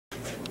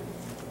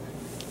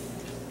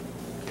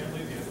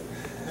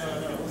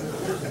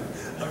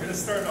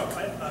start off.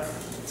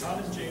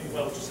 Tom and Jane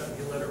Welch sent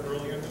me a letter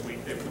earlier in the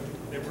week. They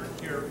weren't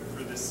here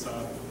for this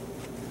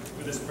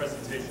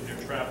presentation.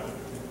 They're traveling,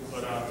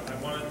 but I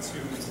wanted to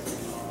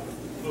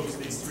pose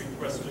these 3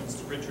 questions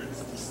to Richard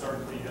to start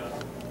the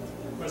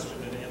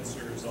question and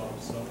answers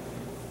off. So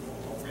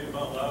I'll read them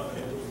out loud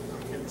and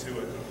we'll get to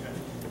it.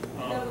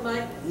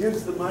 Okay.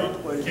 Use the mic,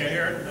 please. Can't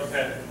hear it.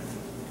 Okay.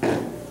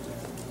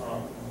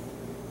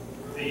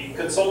 The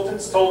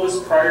consultants told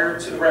us prior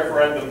to the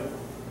referendum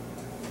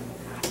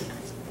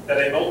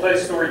that a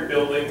multi-story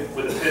building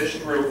with a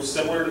pitched roof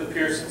similar to the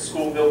Pearson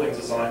School building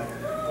design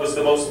was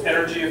the most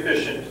energy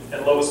efficient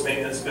and lowest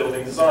maintenance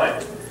building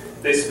design.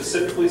 They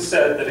specifically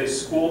said that a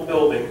school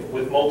building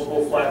with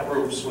multiple flat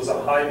roofs was a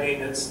high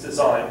maintenance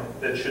design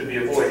that should be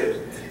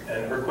avoided.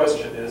 And her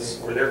question is,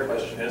 or their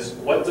question is,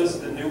 what does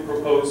the new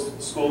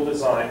proposed school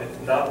design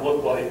not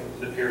look like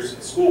the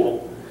Pearson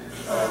School?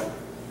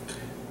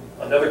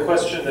 Another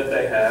question that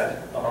they had,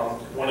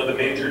 one of the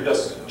major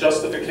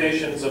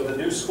justifications of the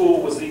new school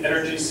was the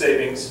energy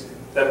savings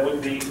that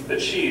would be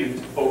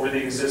achieved over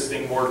the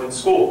existing Morgan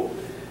School.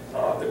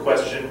 The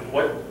question,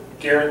 what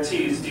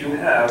guarantees do you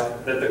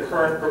have that the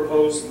current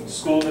proposed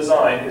school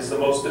design is the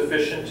most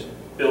efficient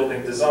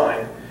building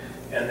design?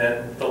 And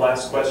then the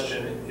last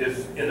question,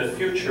 if in the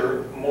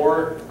future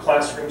more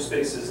classroom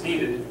space is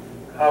needed,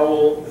 how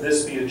will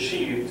this be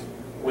achieved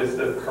with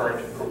the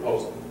current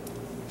proposal?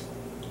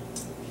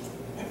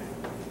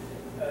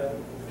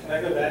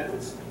 Can I go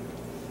backwards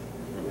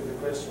with the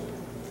question?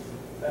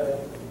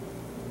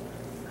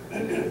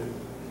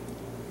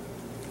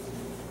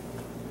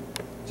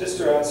 Just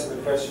to answer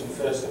the question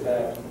first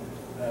about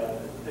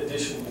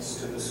additions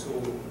to the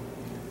school.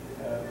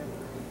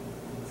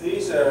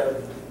 These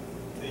are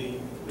the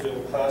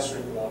real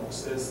classroom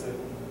blocks. There's the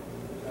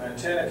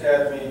 9-10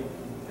 Academy,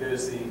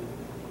 there's the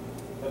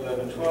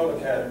 11-12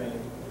 Academy.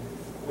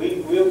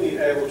 We'll be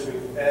able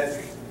to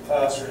add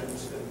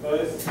classrooms at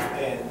both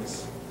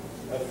ends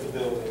of the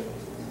building,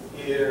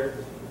 here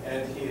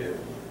and here.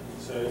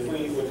 So if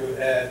we were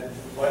to add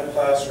 1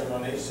 classroom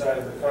on each side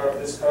of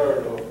this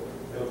corridor,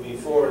 there would be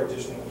 4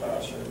 additional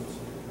classrooms,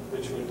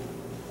 which would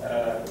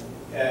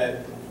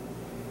add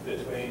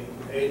between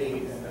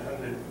 80 and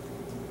 100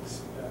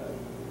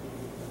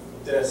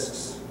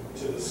 desks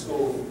to the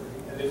school.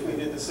 And if we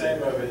did the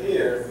same over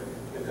here,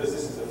 because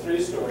this is a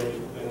 3-story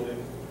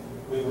building,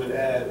 we would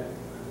add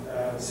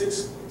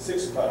 6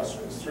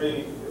 classrooms,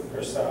 3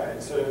 per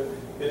side. So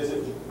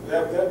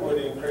that would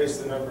increase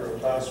the number of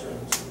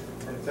classrooms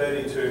from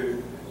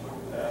 32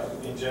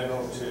 in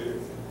general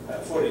to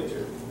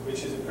 42,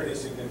 which is a pretty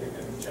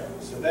significant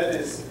jump. So that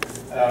is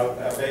our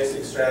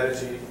basic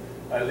strategy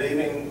by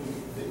leaving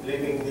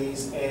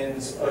these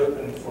ends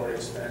open for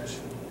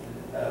expansion.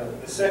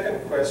 The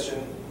second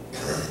question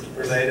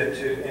related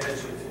to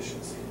energy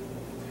efficiency.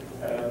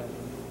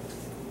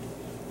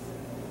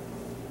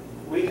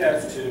 We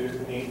have to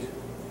meet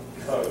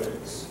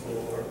codes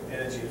for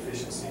energy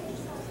efficiency,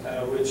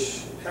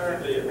 which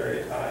currently are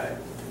very high.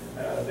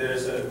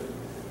 There's an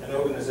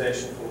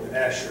organization called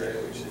ASHRAE,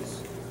 which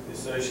is the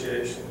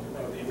Association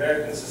of the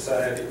American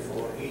Society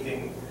for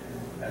Heating,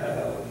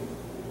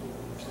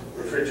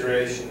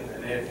 Refrigeration,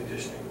 and Air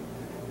Conditioning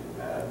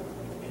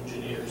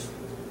Engineers.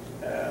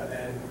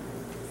 And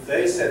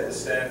they set the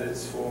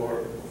standards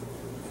for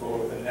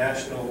the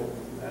national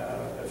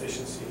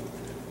efficiency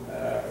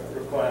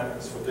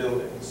requirements for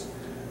buildings.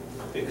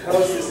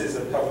 Because this is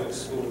a public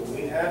school,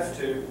 we have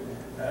to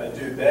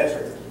do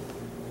better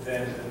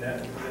than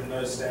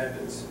those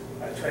standards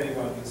by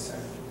 21%.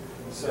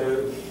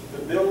 So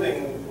the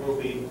building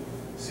will be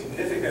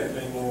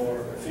significantly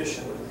more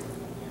efficient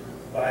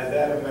by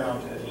that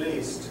amount at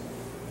least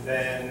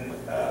than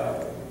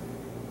a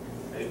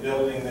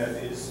building that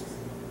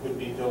would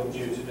be built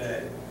new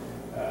today.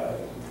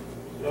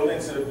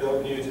 Buildings that are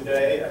built new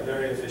today are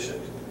very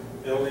efficient.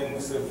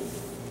 Buildings that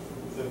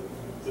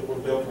were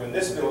built when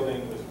this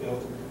building was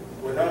built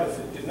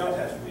did not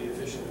have to be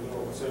efficient at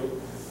all. So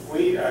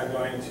we are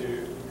going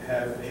to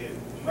have a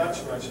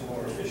much, much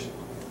more efficient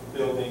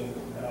building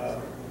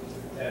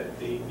at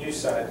the new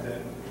site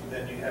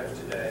than you have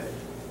today.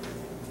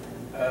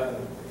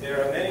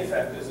 There are many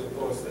factors, of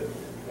course, that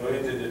go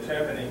into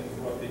determining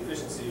what the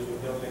efficiency of a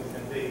building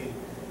can be,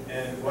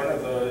 and one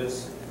of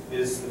those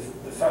is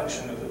the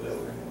function of the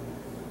building.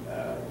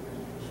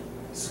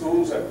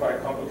 Schools are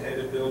quite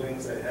complicated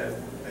buildings. They have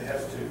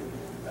to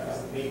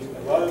meet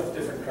a lot of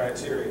different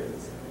criteria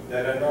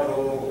that are not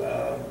all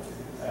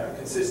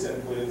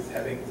consistent with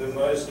having the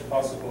most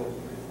possible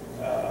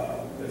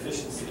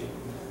efficiency.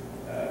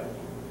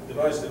 The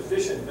most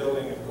efficient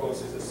building, of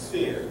course, is a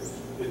sphere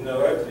with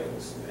no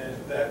openings, and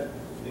that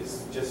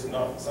is just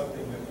not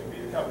something that can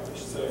be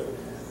accomplished. So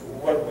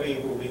what we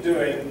will be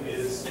doing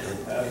is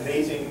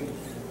meeting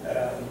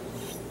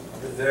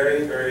the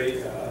very,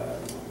 very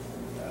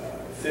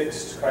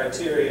fixed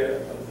criteria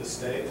of the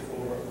state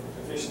for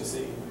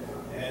efficiency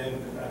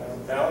and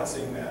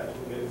balancing that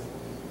with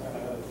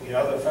the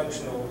other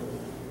functional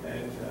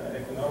and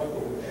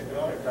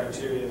economic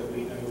criteria that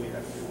we know we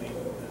have to meet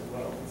as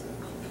well.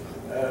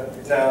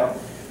 Now,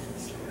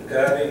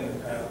 regarding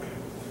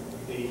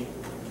the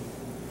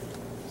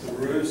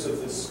roofs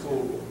of the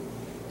school.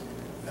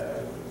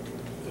 The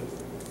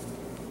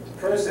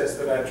process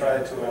that I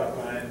tried to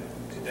outline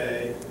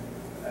today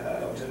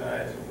or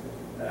tonight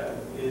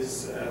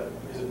is a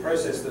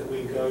process that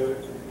we go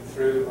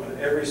through on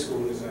every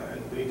school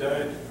design. We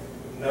don't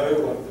know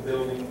what the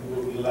building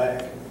will be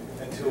like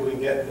until we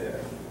get there.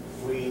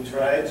 We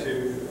try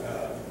to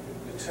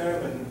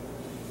determine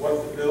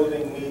what the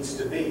building needs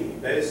to be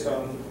based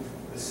on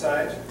the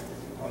site,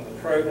 on the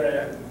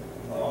program,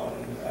 on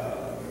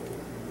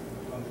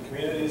the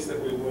communities that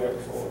we work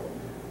for.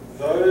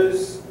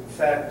 Those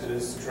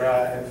factors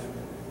drive,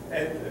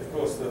 and of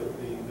course the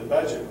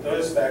budget,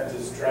 those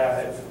factors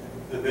drive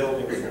the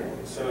building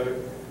forward. So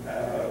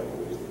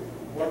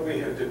what we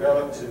have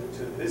developed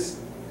to this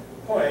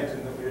point,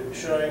 and that we're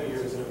showing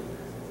you as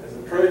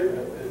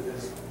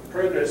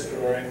progress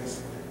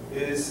drawings,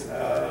 is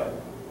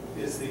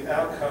the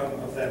outcome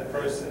of that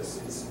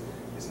process.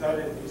 It's not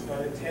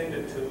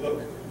intended to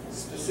look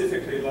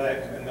specifically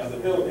like another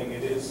building.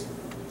 It is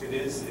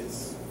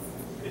its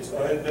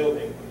own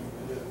building,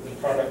 the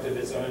product of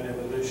its own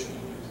evolution.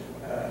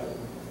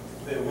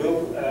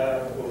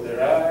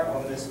 There are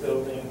on this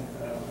building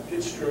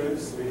pitched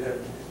roofs. We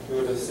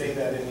would have seen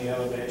that in the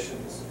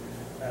elevations.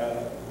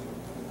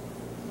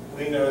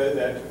 We know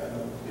that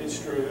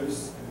pitched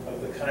roofs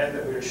of the kind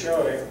that we're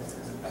showing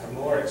are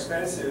more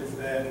expensive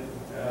than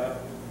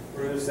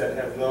roofs that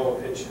have lower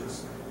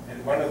pitches.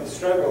 And one of the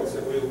struggles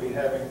that we'll be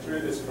having through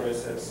this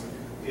process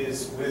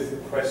is with the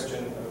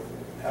question of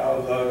how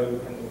low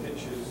can the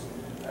pitches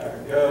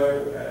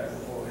go,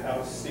 or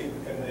how steep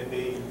can they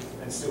be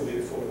and still be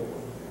affordable.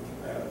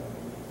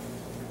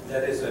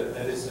 That is at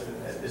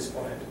this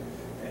point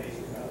an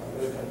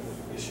open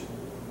issue.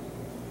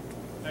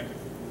 Thank you.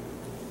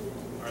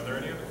 Are there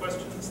any other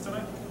questions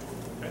tonight?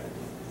 Okay.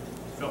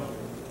 Phil?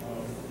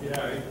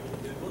 Yeah,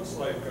 it looks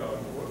like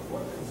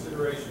what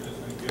consideration has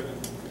been given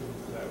to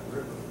that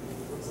river?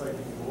 It looks like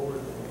you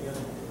lowered the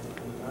end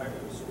in the back of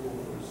the school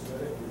for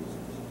aesthetic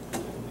reasons.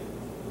 In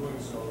doing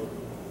so,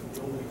 the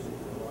buildings will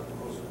be a lot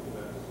closer to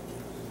that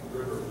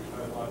river. We've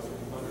had lots of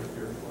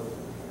 100-year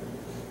flooding.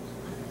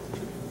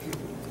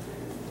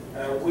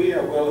 We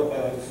are well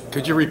above.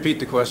 Could you repeat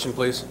the question,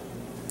 please?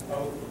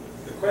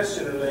 The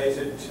question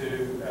related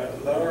to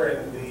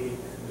lowering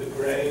the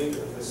grade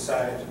of the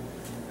site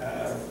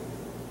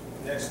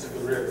next to the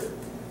river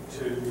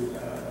to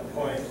a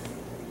point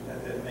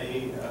that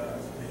may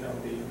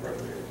not be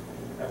appropriate.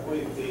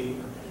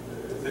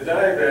 The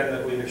diagram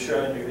that we have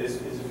shown you is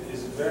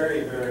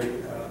very,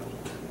 very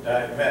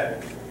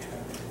diagrammatic.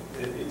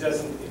 It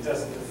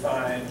doesn't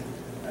define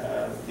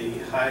the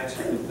height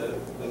of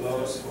the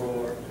lowest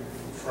floor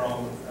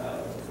from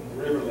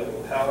the river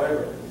level.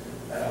 However,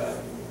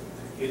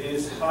 it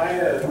is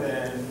higher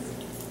than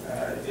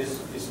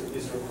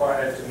is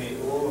required to meet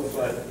all the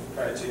flood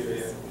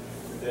criteria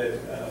that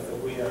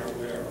we are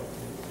aware of.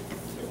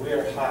 If we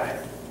are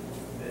higher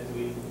than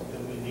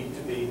we need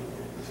to be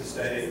to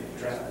stay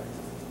dry.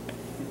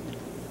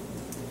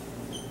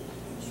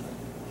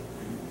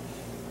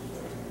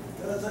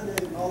 Doesn't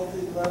a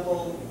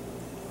multi-level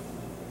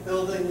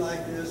building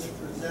like this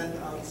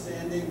present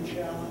outstanding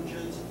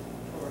challenges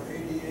for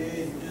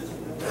ADA and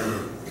disability?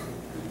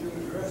 Could you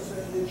address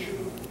that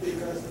issue?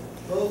 Because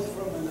both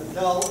from an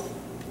adult,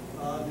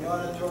 the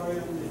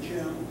auditorium, the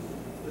gym,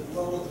 as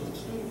well as a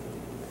student,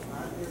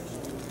 aren't there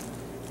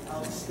some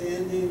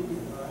outstanding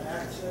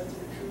access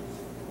issues?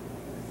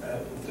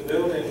 The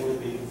building will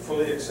be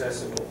fully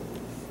accessible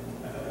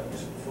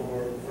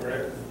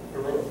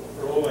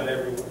for all and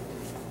everyone,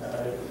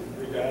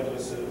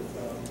 regardless of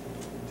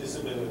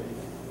disability.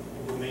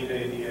 It will meet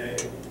ADA.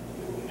 It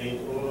will meet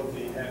all of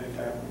the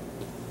handicap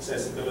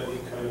accessibility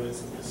codes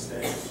of the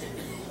state.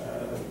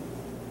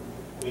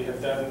 We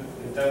have done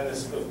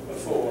this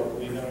before.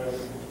 We know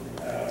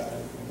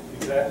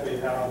exactly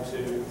how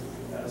to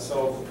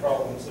solve the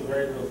problems, the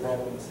very real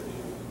problems that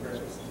you've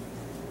raised.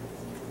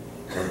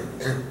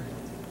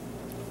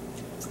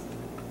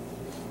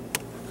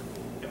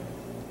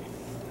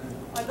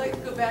 I'd like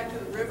to go back to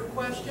the river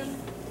question.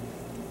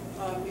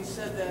 You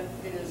said that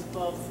it is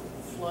above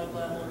flood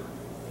level.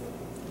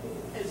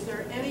 Is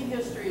there any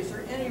history, is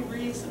there any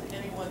reason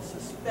anyone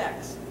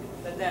suspects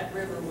that that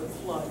river would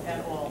flood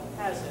at all?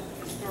 Has it,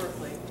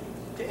 historically,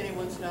 to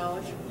anyone's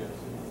knowledge? Yes.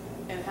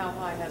 And how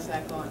high has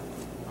that gone?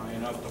 High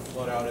enough to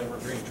flood out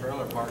Evergreen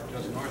Trailer Park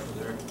just north of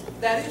there.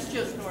 That is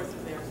just north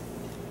of there.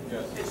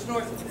 Yes. It's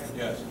north of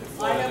there. Yes, it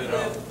flooded it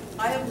out.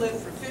 I have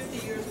lived for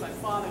 50 years, my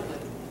father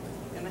lived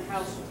in the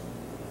house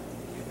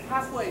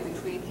halfway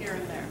between here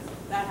and there.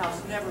 That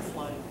house never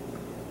flooded.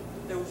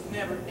 There was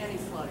never any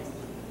flooding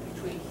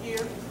between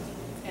here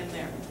and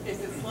there.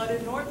 If it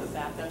flooded north of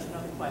that, that's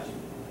another question.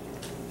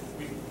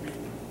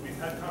 We've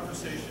had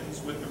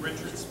conversations with the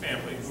Richards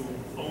family who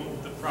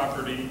owned the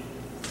property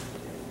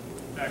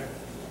back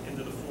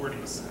into the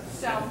 40s.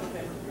 South of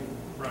Evergreen.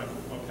 Right,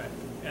 okay.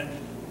 And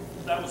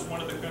that was one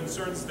of the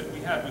concerns that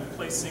we had with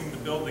placing the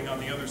building on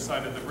the other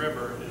side of the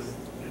river is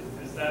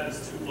that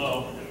is too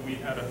low, and we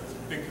had a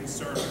big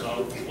concern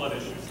about flood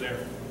issues there.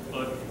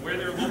 But where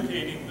they're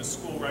locating the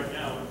school right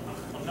now,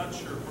 I'm not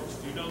sure, Brooks,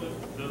 do you know the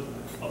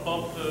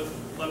above the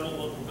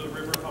level of the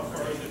river, how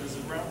far is it? Is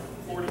it around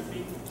 40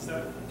 feet? Is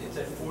that? It's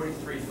at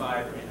 43.5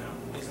 right now.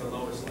 It's the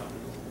lowest number.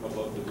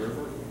 Above the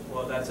river?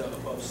 Well, that's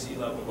above sea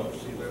level. Above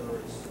sea level.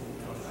 I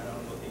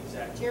don't know the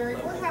exact. Jerry,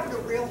 level. we're having a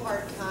real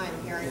hard time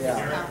hearing this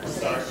Eric, I'm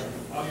sorry. conversation.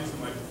 I'll use the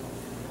microphone.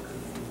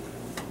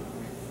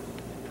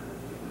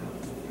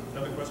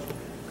 Another question?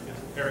 Yes,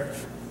 Eric?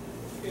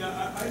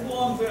 Yeah, I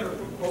belong to a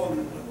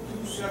proponent of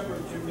two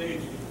separate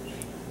gymnasiums.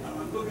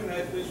 I'm looking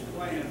at this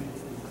plan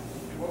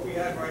and what we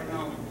have right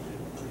now in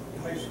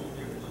high school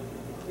years.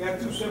 We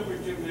have two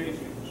separate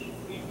gymnasiums.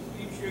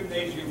 Each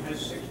gymnasium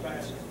has 6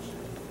 baskets.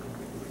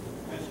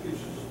 That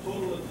gives us a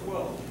total of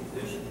 12.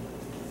 This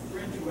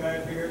print you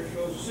have here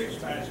shows 6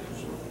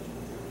 baskets. So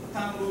the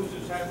town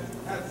loses half.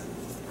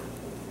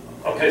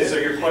 Okay, so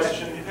your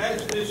question,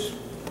 As this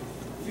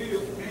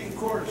field, main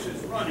course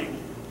is running,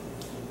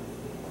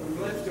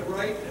 from left to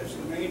right, that's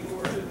the main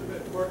court in the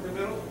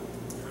middle.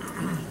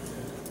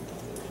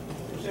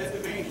 Is that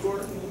the main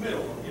court in the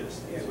middle?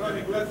 Yes. It's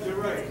running left to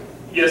right.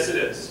 yes, it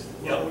is.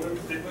 Well,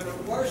 Yep. when a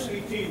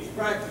varsity team's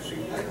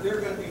practicing, they're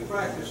going to be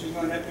practicing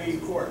on that main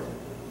court,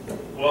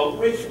 Well,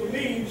 which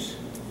leaves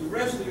the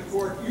rest of the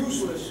court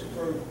useless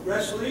for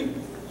wrestling,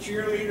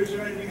 cheerleaders,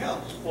 or anything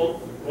else.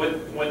 well,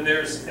 when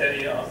there's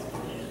a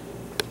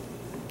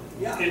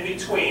Yeah. in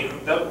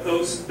between,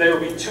 there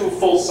will be 2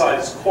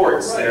 full-size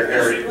courts there,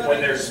 Harry,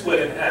 when they're split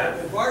in half.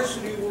 The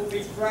varsity will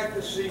be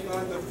practicing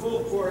on the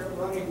full court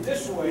running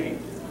this way,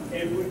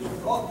 and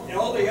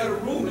all the other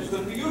room is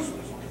going to be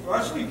useless.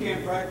 Varsity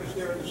can't practice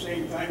there at the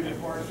same time that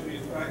varsity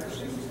is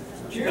practicing.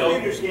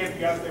 Cheerleaders can't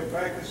be out there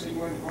practicing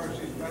when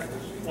varsity is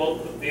practicing. Well,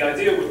 the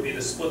idea would be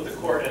to split the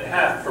court in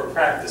half for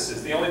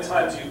practices. The only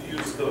times you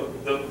use the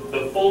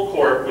full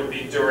court would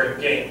be during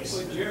games.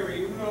 But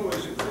Jerry, you know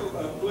as a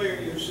player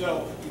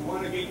yourself, you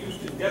want to get used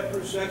to depth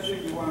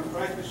perception, you want to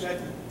practice at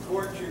the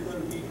court you're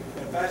going to be,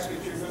 the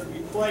basket you're going to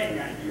be playing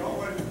at. You don't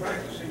want to be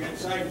practicing at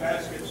side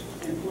baskets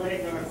and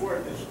playing on a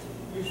court that's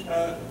used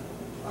to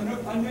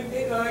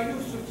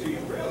you,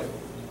 really.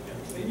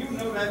 And you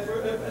know that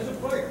as a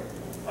player.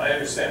 I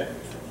understand.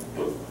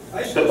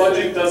 The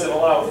budget doesn't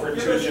allow for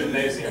 2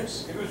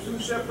 gymnasiums. It was 2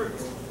 separate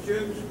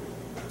gyms.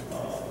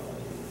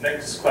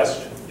 Next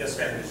question. Yes,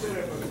 ma'am.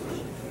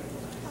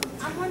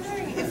 I'm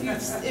wondering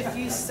if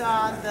you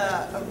saw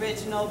the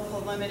original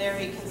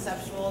preliminary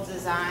conceptual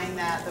design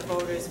that the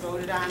voters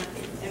voted on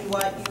and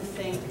what you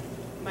think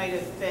might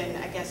have been,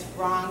 I guess,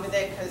 wrong with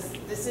it, because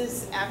this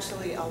is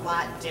actually a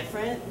lot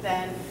different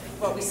than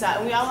what we saw.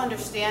 And we all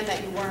understand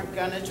that you weren't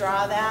going to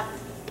draw that,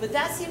 but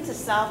that seemed to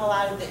solve a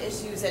lot of the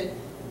issues, and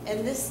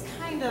this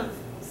kind of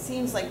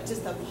seems like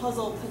just a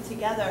puzzle put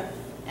together.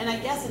 And I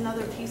guess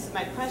another piece of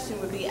my question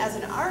would be, as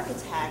an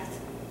architect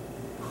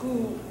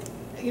who,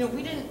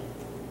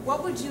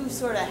 what would you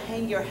sort of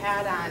hang your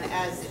hat on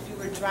as if you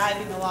were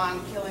driving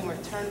along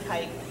Killingworth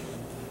Turnpike?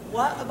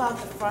 What about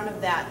the front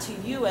of that, to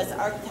you as an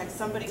architect,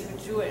 somebody who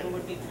drew it and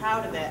would be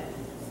proud of it,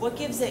 what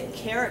gives it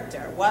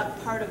character? What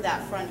part of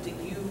that front do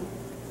you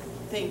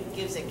think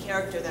gives it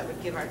character that would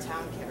give our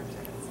town character?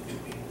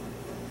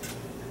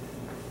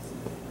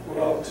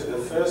 Well, to the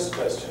first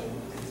question,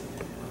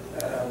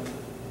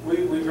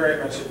 we very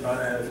much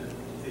admired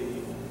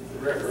the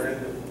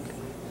referendum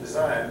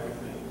design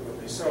when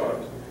we saw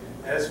it.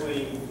 As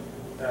we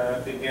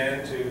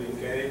began to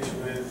engage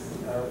with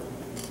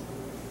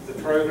the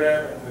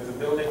program and with the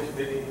building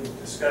committee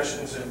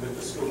discussions and with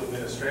the school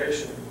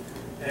administration,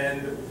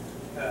 and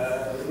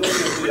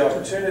looked at the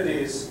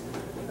opportunities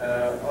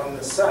on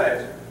the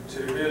site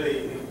to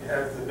really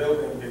have the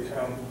building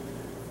become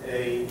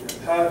a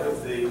part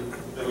of the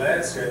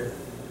landscape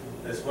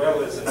as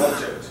well as an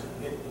object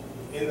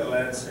in the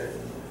landscape.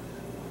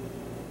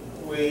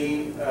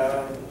 We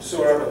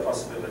saw other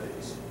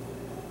possibilities,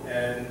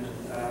 and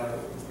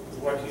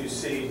what you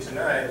see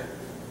tonight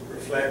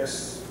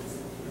reflects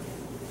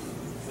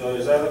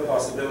those other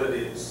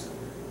possibilities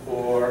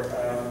for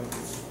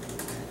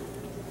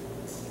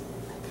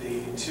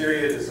the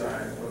interior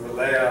design or the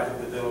layout of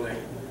the building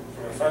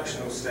from a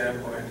functional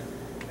standpoint,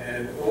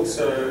 and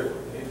also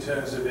in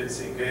terms of its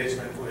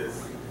engagement with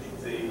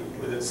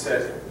its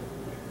setting.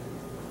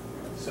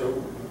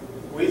 So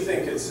we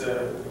think it's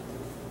a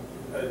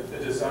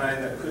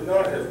design that could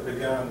not have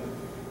begun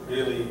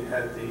really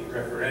had the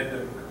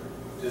referendum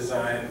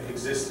design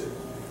existed,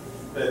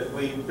 but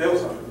we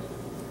built on it.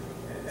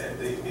 And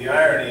the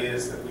irony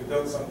is that we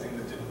built something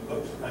that didn't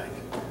look like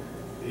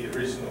the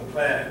original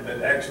plan,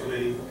 but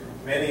actually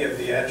many of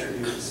the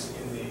attributes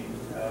in the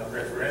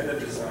referendum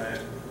design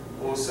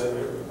also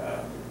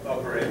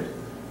operate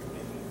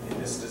in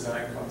this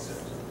design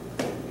concept.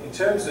 In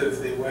terms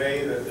of the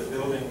way that the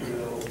building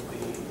will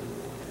be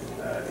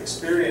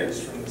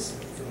experienced from the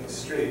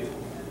street,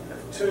 I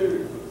have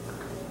 2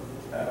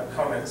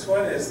 comments.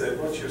 One is that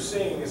what you're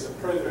seeing is a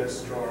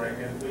progress drawing,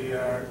 and we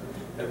are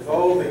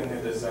evolving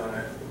the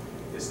design.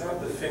 It's not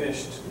the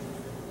finished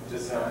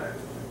design.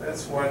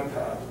 That's one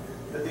part.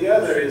 But the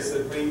other is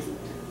that we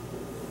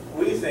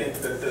think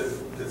that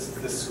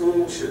the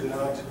school should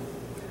not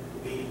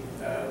be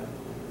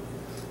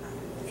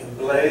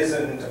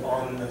emblazoned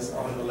on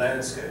the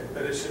landscape,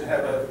 but it should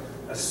have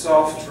a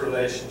soft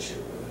relationship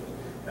with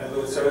it. In other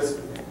words, so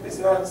it's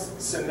not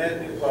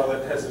symmetric. While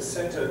it has a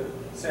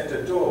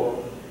center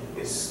door,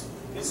 it's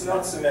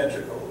not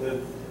symmetrical.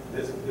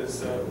 There's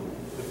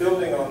the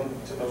building on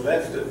to the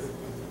left of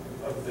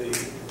the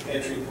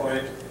entry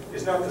point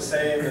is not the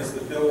same as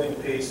the building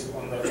piece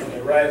on the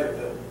right of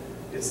the.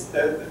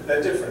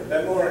 They're different.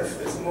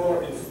 It's a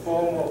more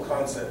informal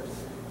concept.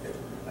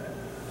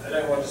 I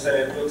don't want to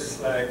say it looks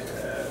like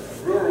a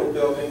rural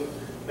building,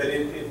 but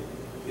it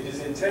is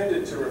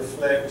intended to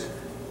reflect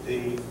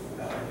the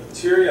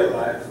interior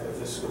life of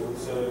the school.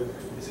 So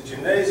it's a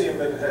gymnasium,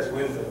 but it has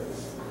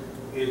windows.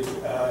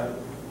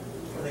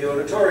 The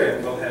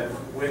auditorium will have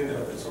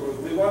windows. So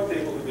we want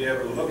people to be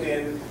able to look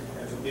in,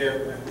 and for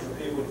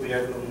people to be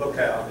able to look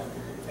out,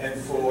 and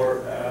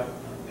for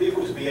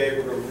people to be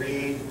able to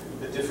read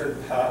the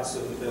different parts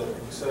of the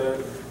building.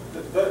 So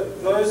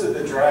those are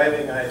the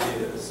driving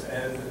ideas,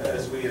 and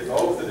as we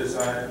evolve the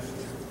design,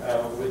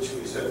 which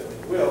we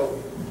certainly will,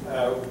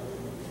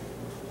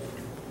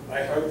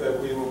 I hope that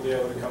we will be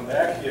able to come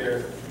back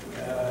here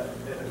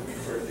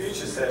for a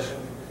future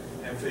session,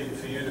 and for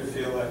you to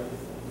feel that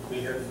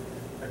we have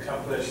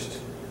accomplished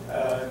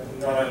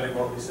not only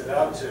what we set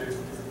out to,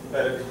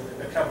 but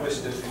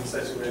accomplished it in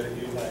such a way that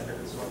you like it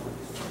as well.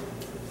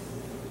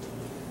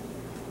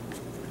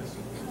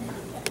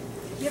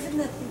 Given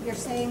that you're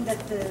saying that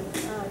the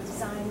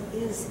design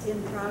is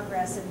in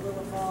progress and will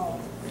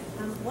evolve,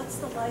 what's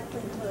the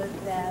likelihood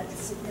that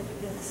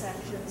significant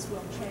sections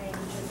will change,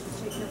 and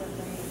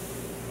particularly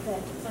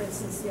that, for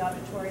instance, the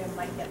auditorium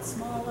might get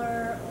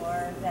smaller,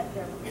 or that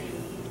there will be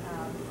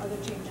other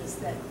changes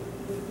that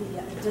would be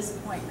a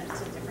disappointment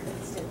to different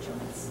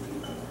constituents?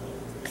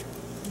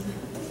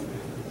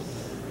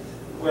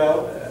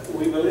 Well,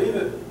 we believe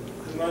at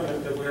the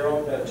moment that we're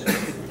on budget,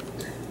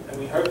 and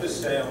we hope to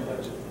stay on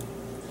budget.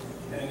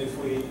 And if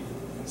we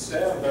can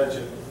stay on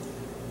budget,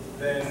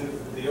 then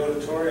the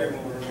auditorium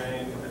will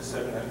remain a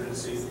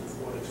 700-seat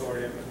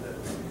auditorium,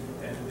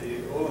 and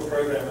all the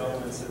program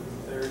elements that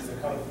there is in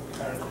the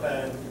current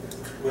plan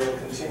will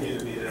continue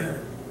to be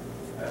there.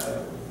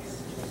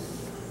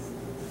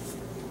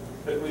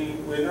 But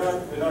we're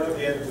not at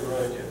the end of the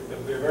road yet, but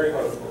we're very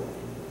hopeful.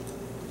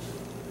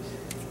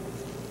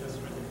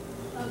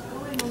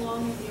 Going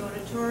along with the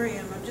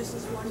auditorium, I just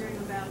was wondering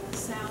about the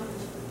sound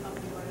of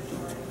the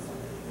auditorium.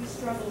 We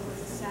struggle with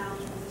the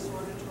sound of this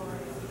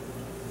auditorium.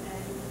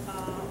 And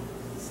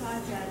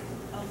besides that,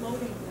 a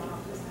loading dock.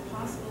 Is it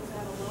possible to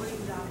have a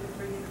loading dock to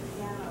bring in the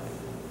piano?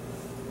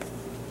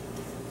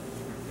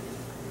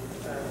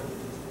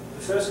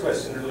 The first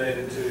question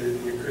related to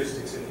the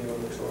acoustics in the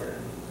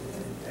auditorium.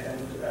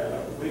 And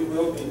we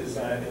will be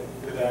designing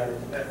with our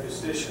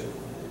acoustician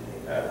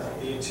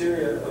the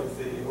interior of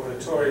the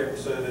auditorium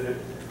so that it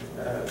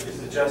is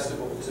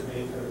adjustable to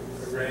meet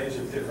a range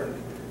of different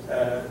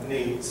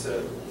needs.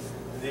 The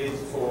need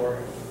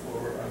for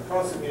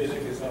concert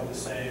music is not the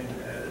same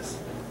as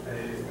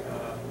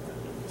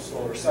a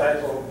small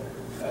recital,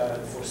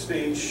 for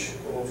speech,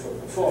 or for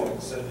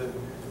performance. So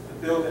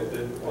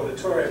the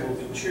auditorium will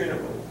be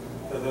tunable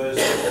for those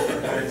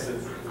different kinds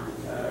of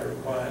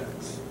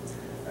requirements.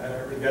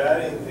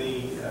 Regarding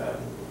the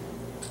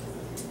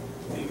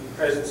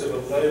presence of a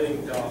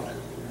loading dock,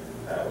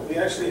 we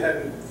actually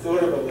hadn't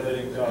thought of a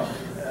loading dock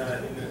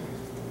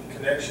in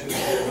connection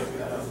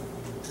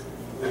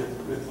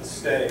with the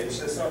stage.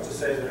 That's not to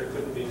say that it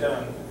couldn't be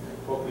done.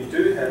 What we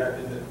do have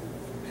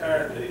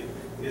currently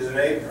is an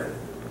apron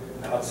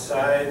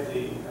outside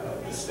the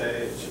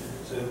stage,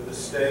 so that the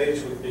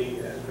stage would be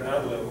at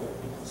ground level,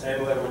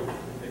 same level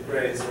at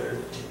grade, so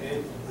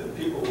the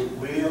people would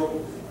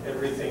wheel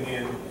everything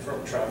in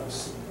from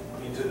trucks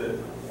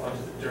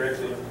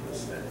directly onto the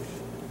stage.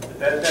 But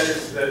that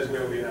is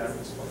where we are at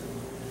this point.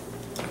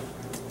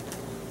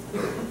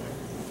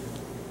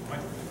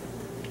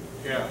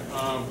 Yeah,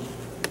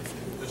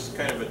 this is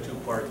kind of a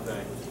two-part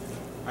thing.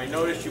 I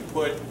noticed you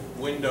put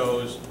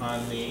windows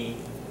on the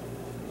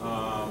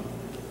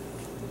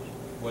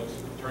what's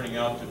turning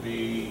out to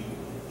be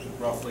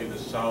roughly the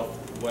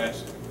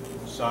southwest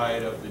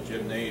side of the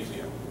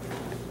gymnasium.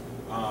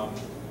 Am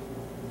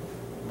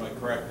I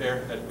correct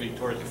there? That'd be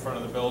towards the front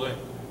of the building?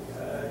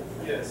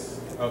 Yes.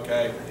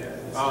 Okay. Yeah,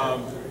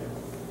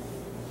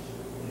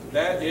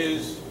 that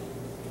is,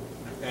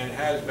 and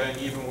has been,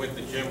 even with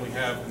the gym we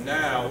have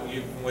now,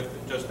 even with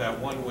just that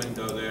one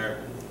window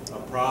there, a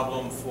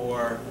problem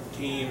for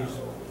teams,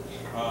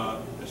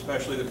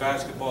 especially the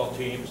basketball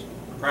teams,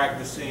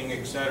 practicing,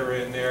 etc.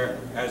 in there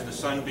as the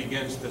sun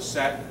begins to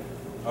set.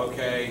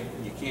 Okay,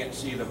 you can't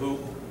see the hoop,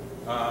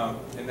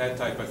 and that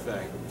type of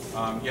thing.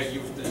 Yet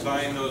you've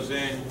designed those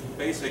in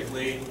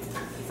basically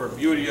for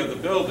beauty of the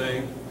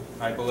building,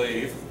 I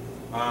believe,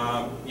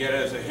 yet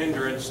as a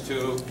hindrance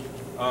to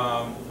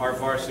our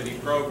varsity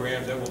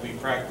programs that will be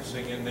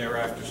practicing in there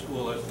after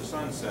school as the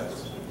sun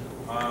sets.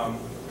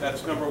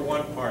 That's number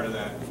one part of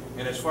that.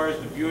 And as far as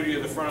the beauty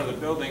of the front of the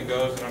building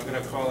goes, and I'm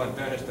going to call on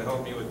Dennis to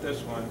help me with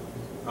this one,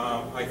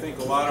 I think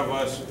a lot of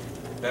us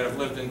that have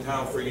lived in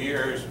town for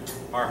years,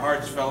 our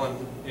hearts fell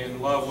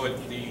in love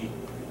with the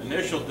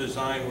initial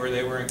design where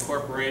they were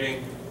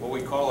incorporating what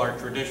we call our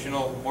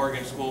traditional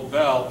Morgan School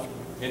bell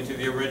into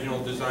the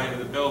original design of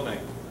the building.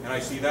 And I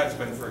see that's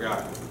been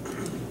forgotten.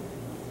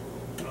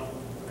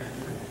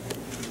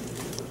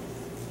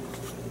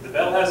 The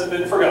bell hasn't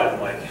been forgotten,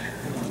 Mike.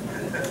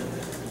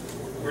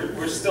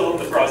 We're still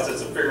in the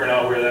process of figuring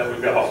out where that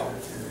would go.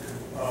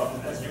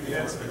 As you can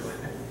answer.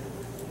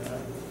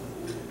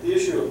 The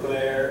issue of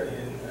glare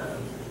in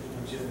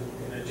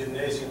a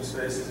gymnasium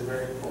space is a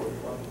very important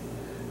one,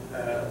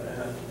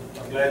 and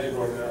I'm glad you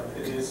brought it up.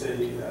 It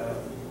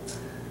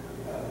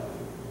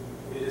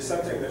is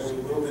something that we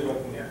will be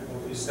looking at.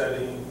 We'll be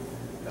studying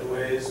the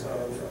ways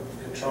of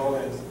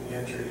controlling the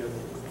entry of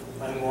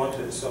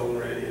unwanted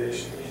solar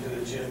radiation into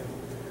the gym.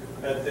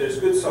 But there's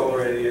good solar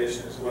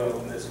radiation as well,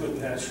 and there's good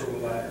natural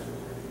light,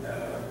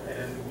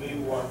 and we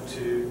want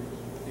to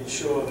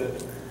ensure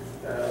that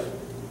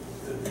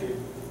the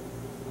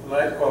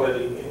light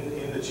quality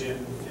in the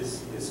gym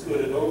is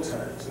good at all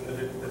times, and that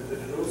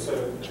it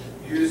also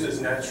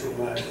uses natural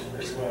light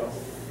as well.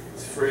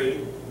 It's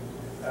free,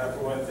 for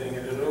one thing,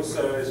 and it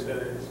also is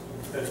better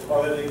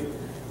quality,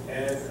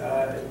 and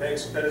it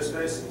makes better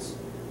spaces.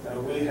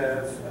 We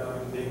have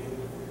been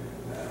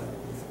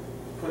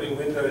putting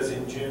windows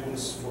in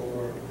gyms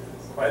for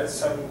quite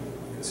some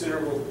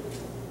considerable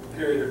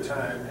period of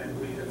time, and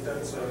we have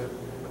done so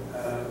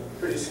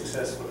pretty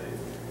successfully.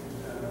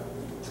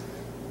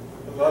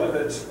 A lot of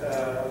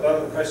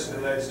the question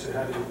relates to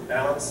how do you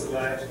balance the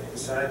light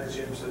inside the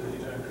gym so that you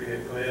don't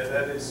create glare.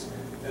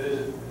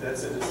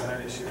 That's a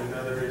design issue.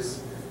 Another is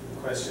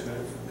the question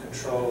of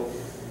control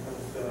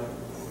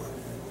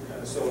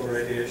of solar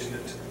radiation,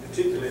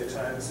 particularly at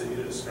times that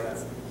you described.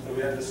 So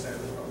we understand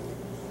the problem.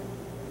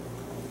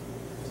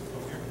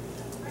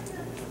 I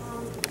have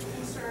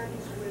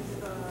concerns with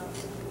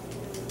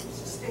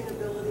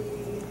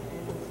sustainability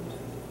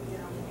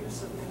and use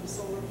of maybe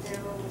solar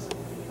panels and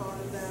the thought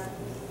of that.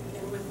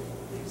 And with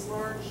these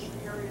large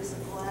areas of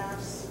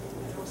glass,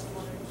 I also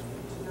wanted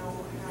to know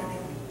how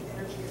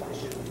energy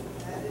efficient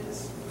that is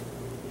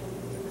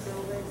in the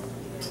building.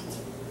 And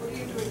what are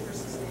you doing for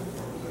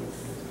sustainability?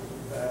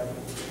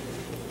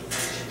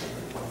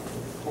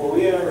 Well,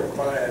 we are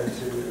required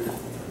to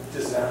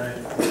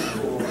design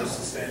for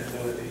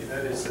sustainability.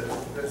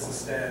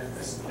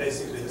 That's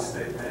basically the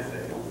state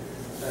mandate.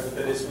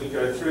 But as we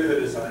go through the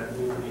design,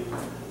 we will be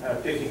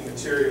picking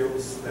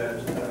materials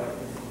that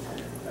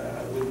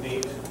would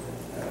meet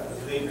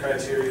LEED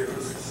criteria for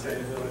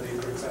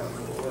sustainability, for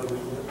example. Although we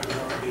will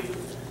not be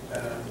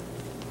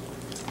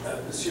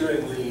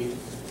pursuing LEED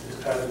as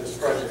part of this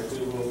project,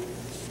 we will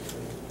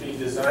be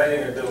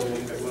designing a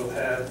building that will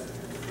have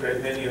a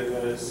great many of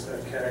those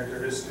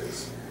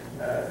characteristics.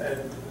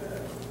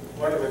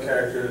 One of the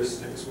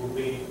characteristics will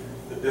be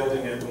the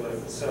building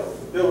envelope itself.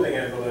 The building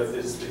envelope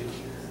is the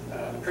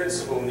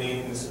principal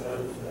means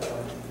of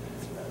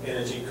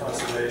energy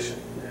conservation,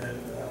 and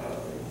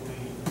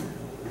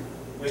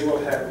we will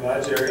have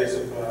large areas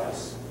of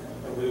glass,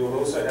 but we will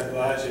also have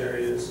large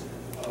areas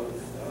of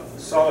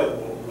solid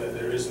wall where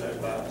there is no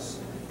glass.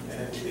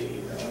 And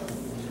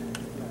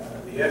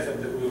the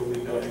effort that we will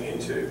be going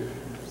into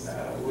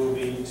will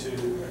be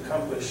to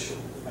accomplish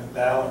a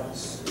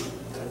balance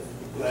of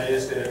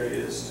glazed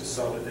areas to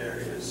solid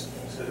areas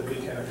so that we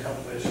can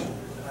accomplish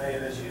high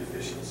energy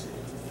efficiency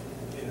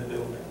in the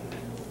building.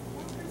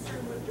 I'm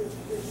concerned with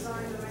the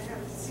design that I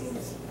have. It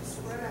seems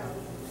spread out,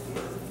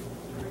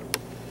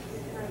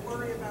 and I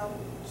worry about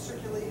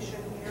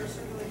circulation, air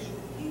circulation,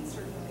 and heat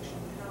circulation.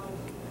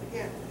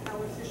 How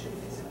efficient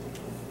is it to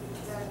keep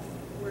that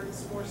where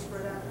it's more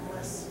spread out and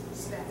less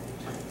stacked?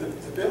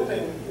 The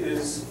building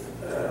is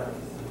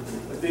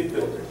a big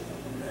building,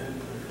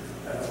 and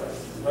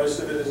most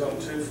of it is on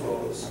 2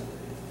 floors,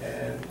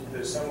 and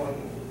there's some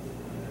on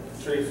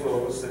 3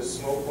 floors. There's a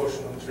small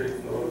portion on 3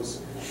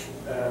 floors.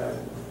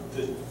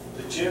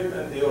 The gym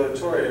and the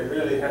auditorium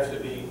really have to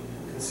be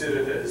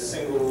considered as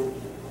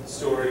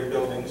single-story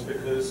buildings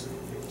because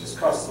it just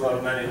costs a lot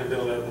of money to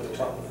build over the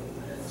top of them.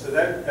 So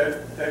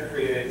that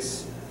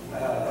creates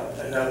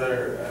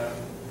another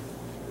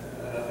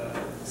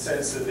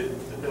sense of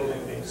the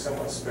building being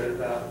somewhat spread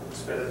out.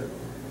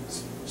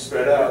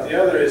 The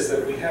other is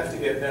that we have to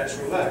get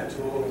natural light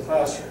to all the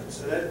classrooms.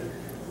 So that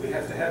we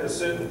have to have a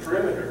certain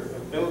perimeter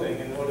of building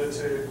in order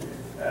to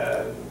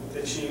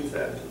achieve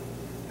that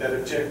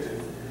objective.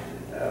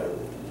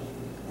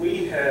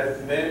 We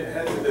have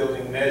had the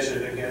building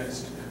measured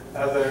against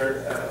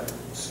other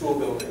school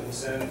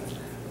buildings, and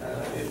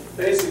it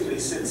basically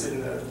sits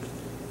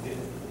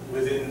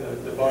within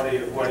the body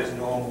of what is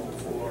normal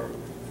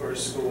for a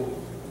school.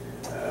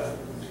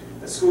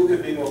 A school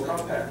could be more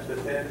compact,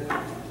 but then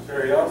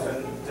very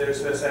often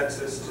there's less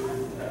access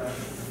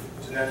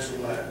to natural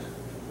light,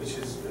 which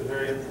is a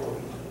very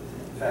important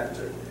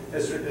factor.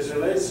 As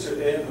relates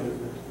to air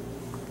movement,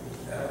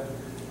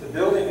 the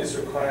building is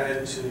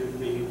required to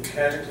be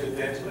mechanically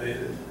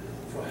ventilated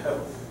for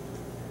health.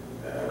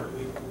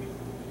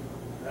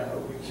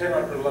 we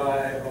cannot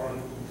rely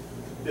on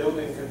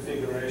building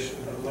configuration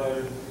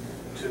alone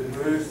to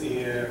move the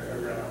air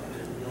around.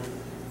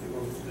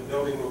 The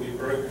building will be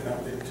broken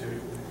up into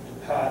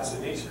parts,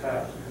 and each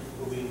part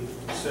will be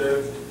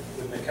served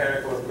with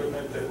mechanical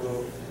equipment that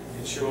will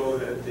ensure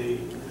that the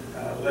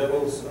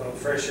levels of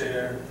fresh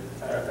air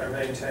are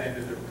maintained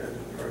at an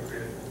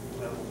appropriate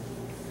level.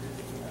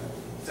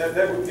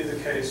 That would be the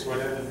case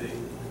whatever the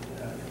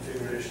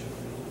configuration.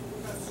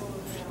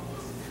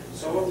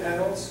 Solar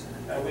panels,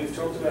 we've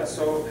talked about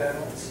solar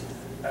panels.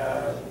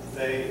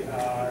 They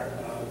are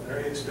a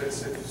very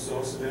expensive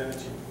source of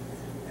energy,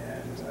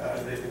 and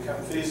they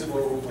become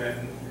feasible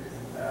when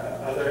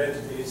other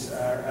entities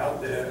are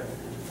out there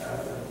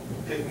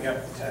picking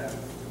up the tab,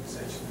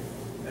 essentially.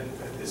 And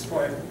at this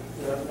point,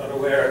 we're not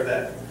aware of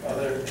that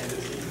other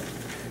entity.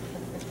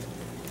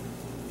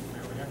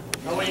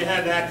 How will you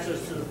have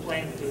access to the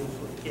playing field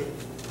for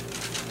kids?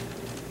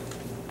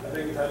 I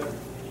beg your pardon?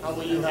 How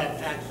will you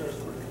have access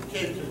for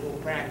kids to go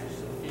practice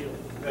in the field?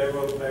 They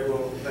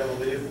will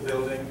leave the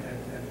building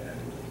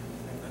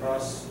and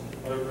cross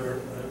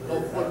over.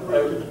 No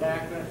footbridge in the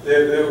back there?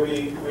 There will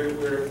be.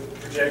 We're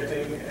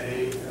projecting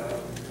a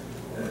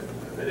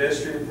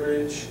pedestrian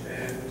bridge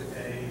and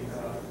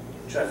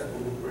a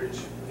trafficable bridge,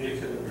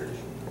 vehicular bridge.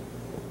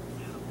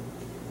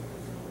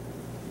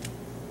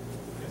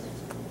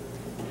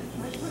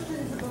 My question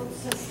is about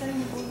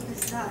sustainable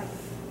design.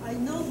 I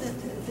know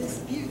that this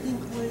building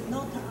will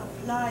not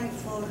apply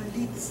for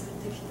LEED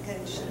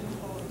certification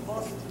or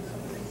cost,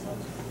 some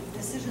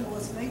decision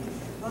was made,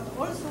 but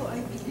also I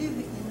believe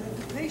in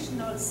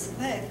educational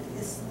spec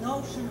this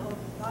notion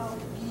about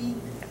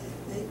being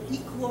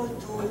equal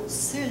to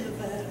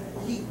silver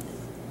LEED.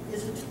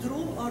 Is it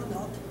true or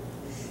not?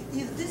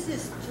 If this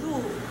is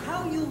true,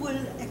 how you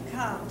will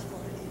account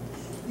for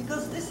it?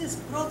 Because this is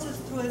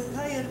processed through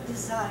entire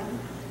design,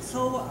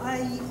 so I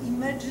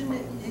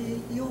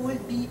imagine you will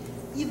be,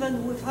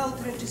 even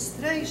without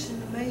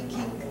registration,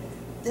 making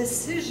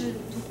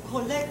decision to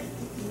collect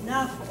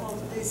enough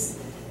of this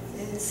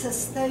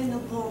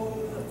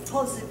sustainable,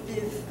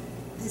 positive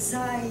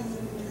design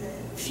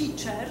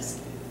features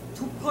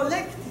to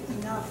collect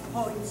enough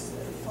points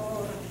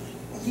for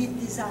LEED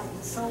design.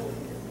 So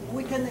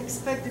we can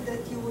expect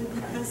that you will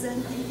be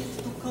presenting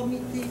it to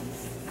committee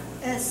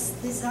as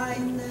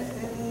design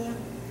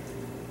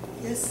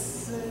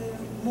is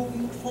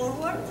moving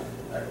forward.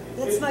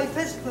 That's my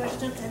first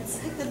question. And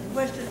second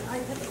question, I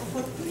had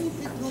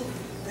opportunity to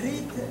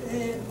read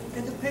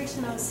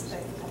educational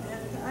spec.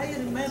 And I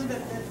remember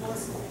that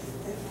was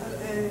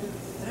a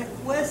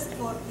request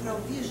for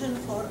provision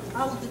for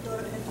outdoor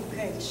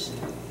education.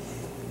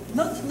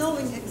 Not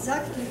knowing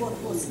exactly what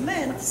was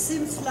meant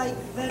seems like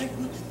a very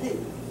good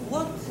thing.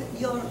 What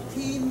your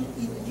team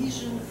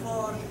envision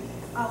for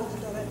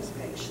outdoor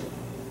education?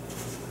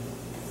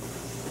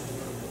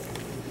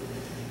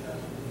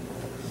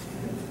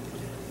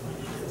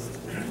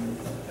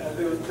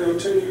 There were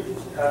two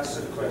parts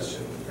to the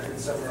question I can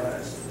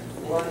summarize.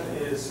 One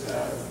is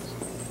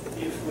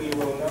if we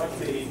will not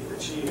be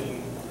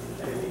achieving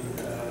a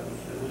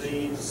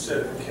LEED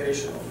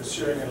certification or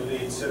pursuing a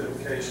LEED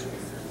certification,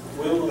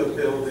 will the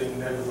building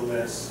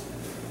nevertheless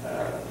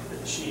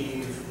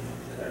achieve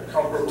a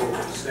comparable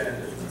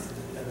standard?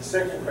 And the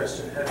second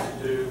question had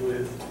to do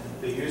with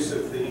the use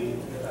of the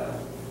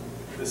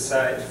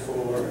site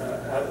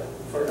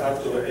for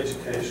outdoor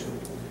education.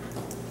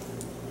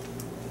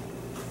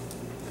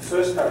 The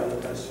first part of the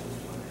question,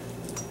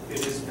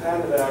 it is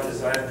part of our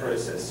design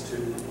process to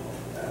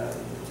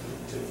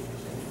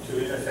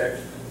in effect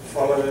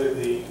follow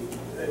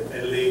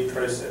a LEED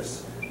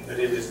process, but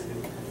it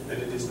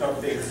is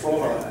not being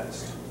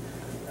formalized.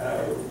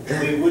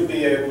 We would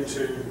be able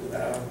to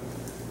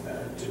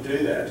do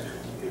that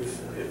if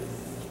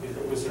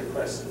it was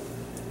requested.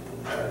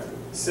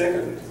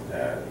 Second,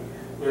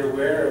 we're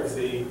aware of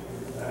the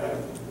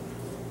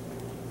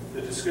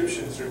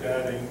descriptions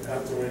regarding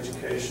outdoor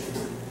education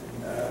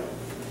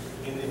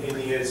in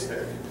the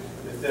ESPEC.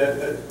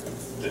 That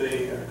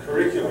the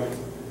curriculum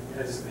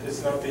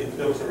has not been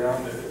built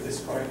around it at this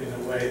point in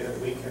a way that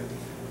we can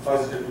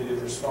positively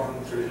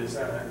respond through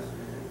design.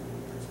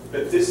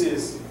 But this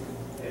is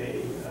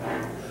an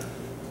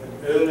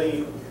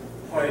early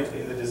point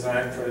in the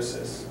design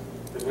process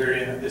that we're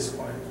in at this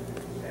point.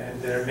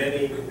 And there are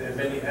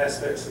many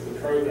aspects of the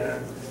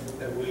program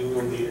that we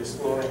will be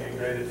exploring in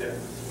greater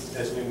depth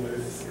as we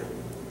move through.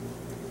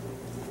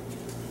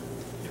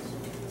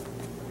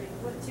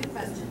 Two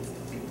questions.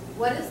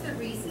 What is the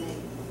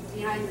reasoning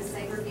behind the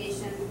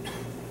segregation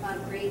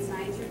of grades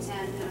 9 through 10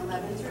 and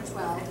 11 through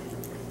 12?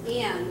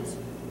 And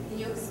can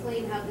you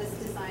explain how this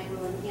design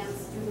will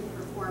enhance student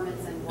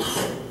performance and why?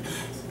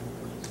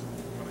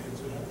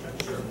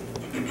 Sure.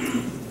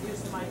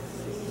 Use the mic,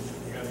 please.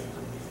 You got it.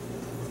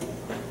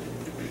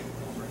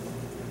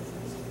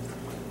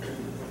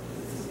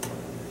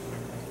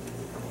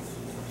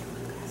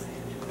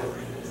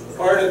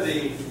 Part of the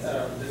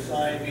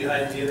design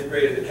behind the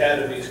integrated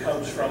academies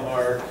comes from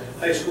our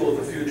High School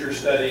of the Future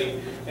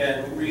study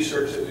and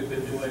research that we've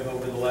been doing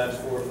over the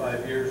last 4 or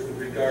 5 years with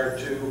regard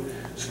to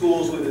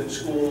schools within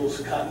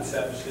schools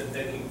concepts and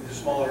making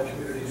smaller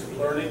communities of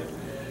learning.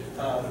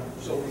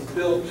 So we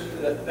built,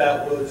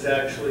 that was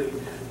actually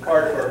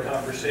part of our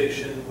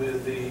conversation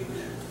with the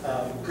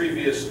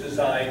previous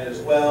design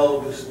as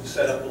well. It was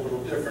set up a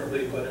little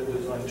differently, but it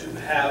was on 2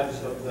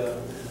 halves of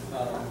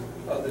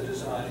the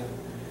design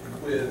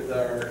with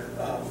our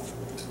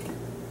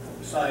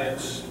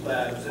science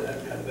labs at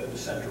kind of at the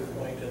center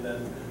point and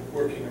then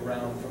working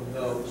around from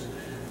those.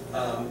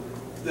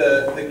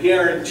 The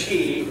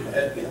guarantee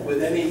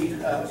with any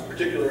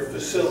particular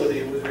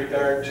facility with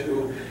regard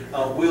to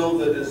will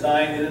the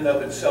design in and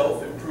of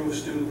itself improve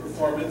student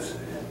performance,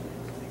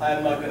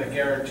 I'm not going to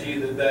guarantee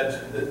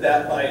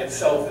that by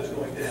itself is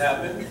going to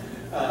happen.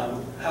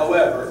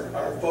 However,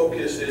 our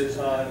focus is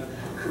on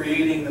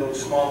creating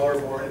those smaller,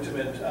 more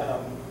intimate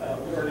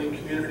learning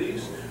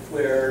communities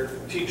where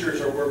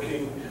teachers are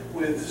working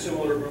with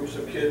similar groups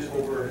of kids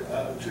over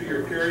a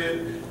 2-year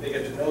period. They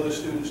get to know the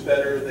students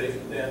better,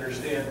 they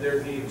understand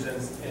their needs and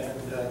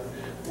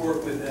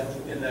work with them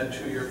in that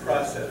 2-year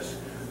process.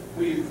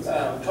 We've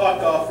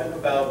talked often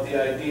about the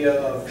idea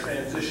of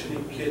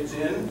transitioning kids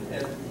in,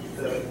 and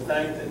the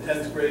 9th and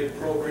 10th grade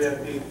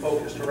program being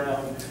focused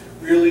around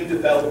really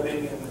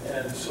developing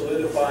and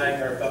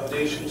solidifying our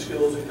foundation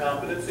skills and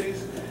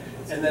competencies.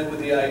 And then with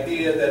the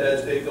idea that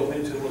as they go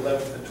into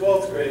 11th and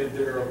 12th grade,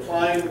 they're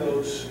applying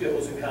those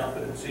skills and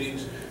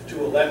competencies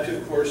to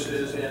elective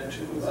courses and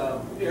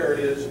to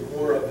areas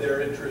more of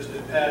their interest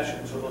and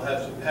passion. So they'll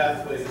have some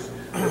pathways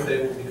that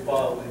they will be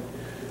following.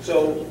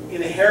 So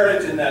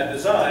inherent in that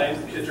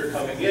design, kids are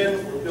coming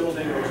in, we're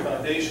building those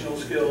foundational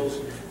skills.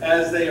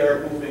 As they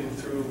are moving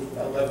through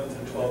 11th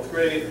and 12th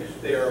grade,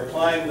 they are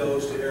applying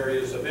those to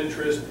areas of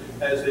interest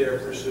as they are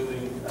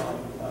pursuing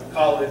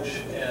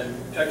college and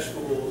tech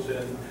schools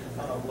and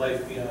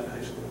life beyond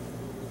high school.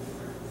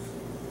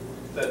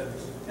 Does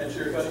that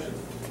answer your question?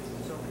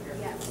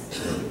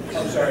 Yes.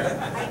 I'm sorry.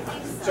 I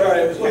think so.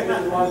 Sorry, I was looking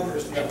at the wrong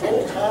person the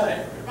whole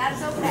time.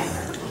 That's okay.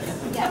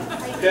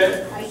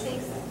 Yeah, I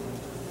think so.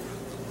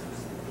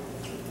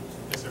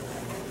 Yes, sir.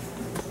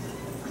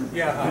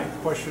 Yeah, hi.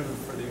 Question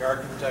for the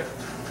architect.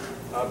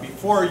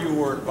 Before you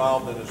were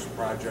involved in this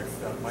project,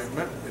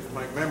 if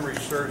my memory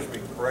serves me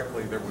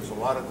correctly, there was a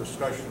lot of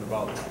discussion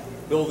about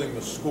building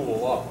the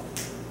school up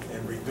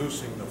and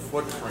reducing the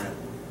footprint.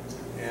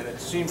 And it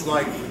seems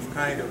like we've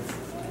kind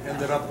of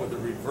ended up with the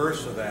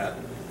reverse of that.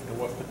 And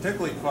what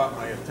particularly caught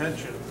my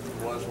attention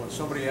was when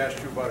somebody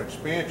asked you about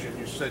expansion,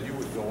 you said you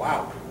would go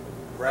out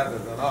rather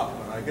than up.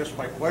 And I guess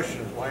my question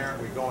is, why aren't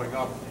we going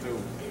up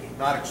to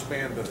not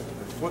expand the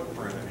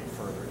footprint any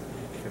further,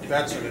 if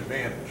that's an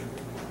advantage?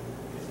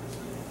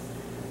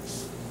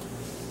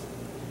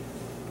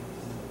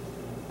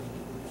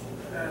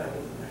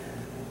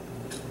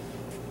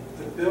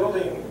 The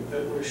building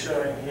that we're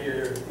showing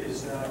here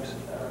is not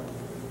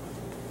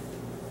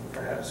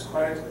perhaps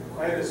quite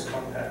as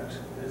compact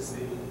as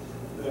the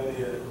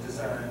earlier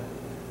design,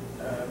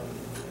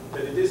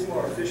 but it is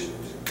more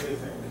efficient, we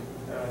think.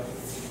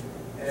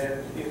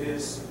 And it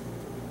is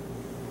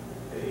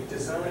a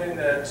design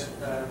that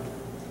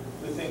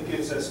we think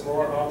gives us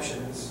more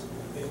options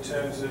in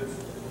terms of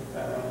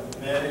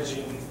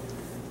managing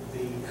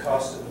the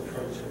cost of the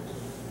project.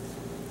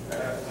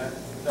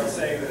 I'm not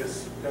saying that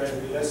it's going to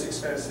be less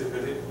expensive,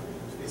 but it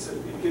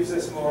gives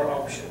us more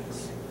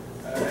options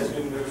as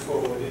we move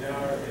forward in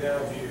our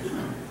view.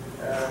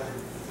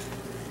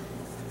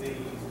 The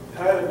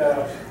part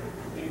about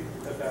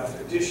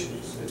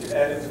additions that you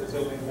add into the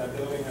building by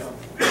building up,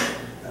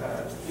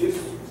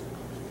 if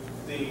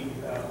the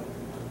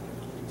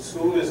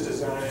school is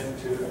designed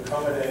to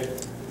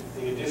accommodate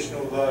the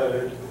additional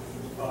load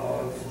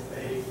of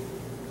a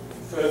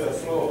further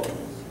floor,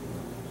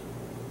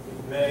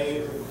 it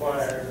may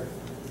require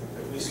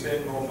that we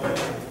spend more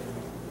money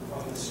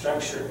on the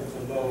structure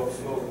of the lower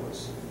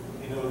floors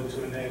in order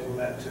to enable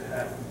that to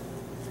happen.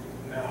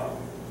 Now,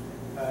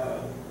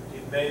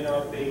 it may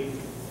not be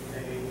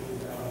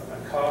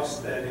a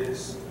cost that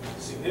is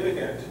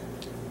significant,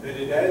 but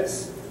it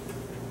adds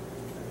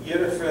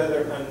yet a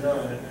further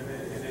unknown,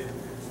 and it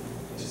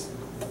just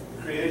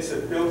creates a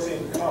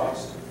built-in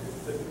cost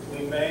that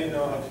we may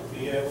not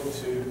be able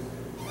to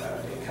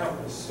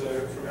encompass.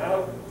 So from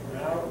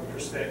our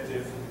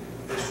perspective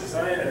as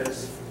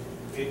designers,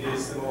 it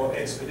is the more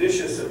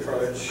expeditious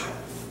approach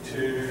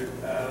to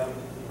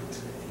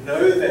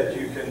know that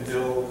you can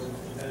build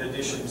an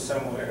addition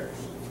somewhere,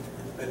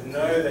 but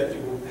know that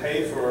you will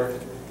pay for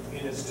it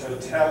in its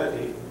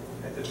totality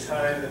at the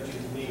time that you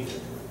need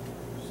it.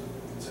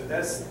 So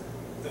that's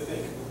the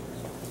thinking.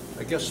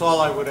 I guess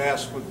all I would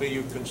ask would be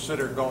you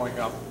consider going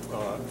up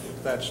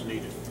if that's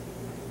needed.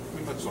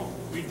 That's all.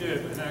 We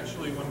did, and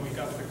actually when we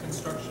got the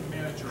construction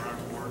manager on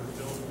board,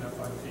 Bill from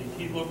FIP,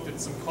 he looked at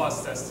some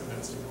cost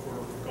estimates for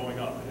going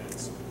up, and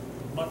it's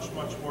much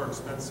more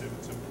expensive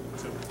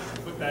to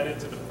put that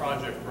into the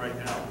project right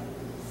now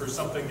for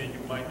something that you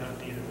might not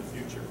need in the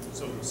future.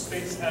 So the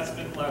space has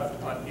been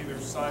left on either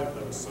side of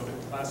those so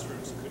that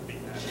classrooms could be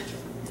added.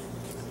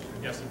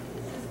 Yes? Is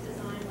this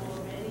design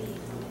already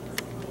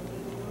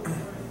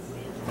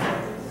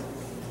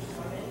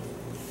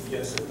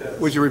Yes, it does.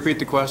 Would you repeat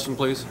the question,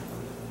 please?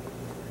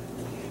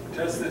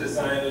 Does the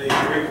design leave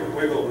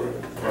wiggle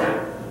room?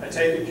 I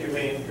take it you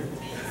mean,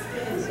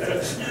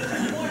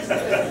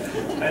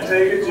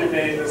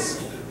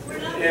 this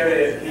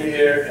area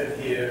here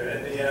and here,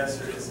 and the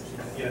answer is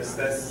yes,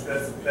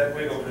 that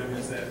wiggle room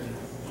is there.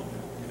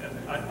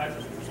 I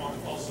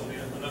also,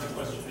 another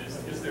question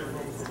is there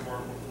room for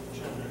more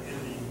children in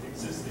the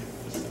existing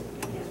facility?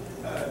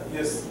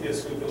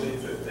 Yes, we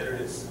believe that there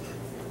is.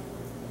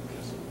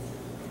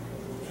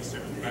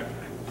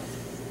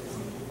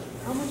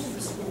 How much of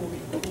the school will be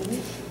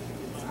cooled?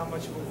 How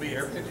much will be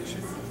air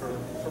conditioned for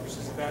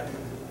purposes of that?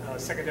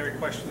 Secondary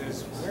question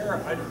is, where,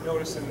 I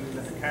noticed in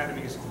the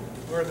academies,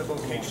 where the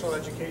vocational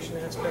education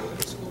aspect of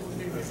the school would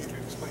be? Maybe you could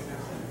explain that.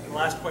 And the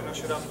last point, I'll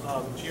shut up,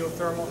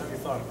 geothermal, have you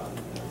thought about it?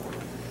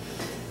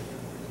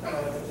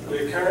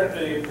 We're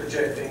currently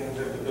projecting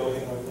that the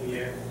building will be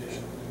air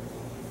conditioned.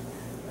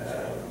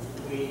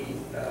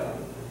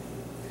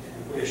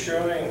 We're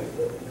showing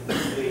the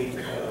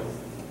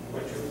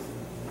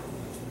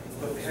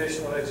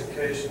vocational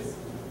education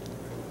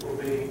will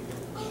be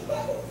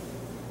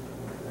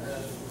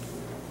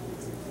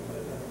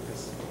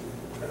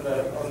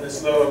on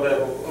this lower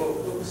level.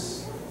 Oh,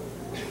 oops.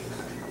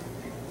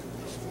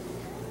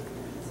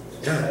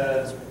 In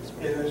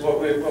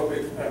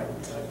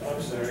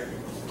I'm sorry.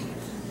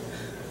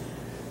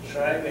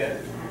 Try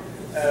again.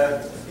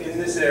 In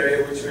this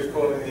area, which we're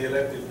calling the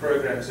elective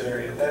programs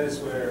area, that is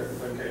where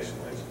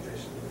vocational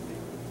education will be.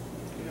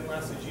 And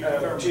lastly,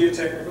 geothermal.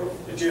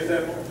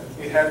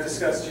 We have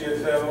discussed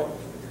geothermal.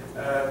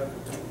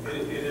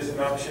 It is an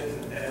option,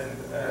 and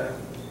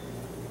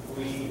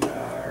we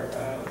are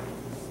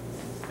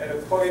at a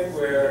point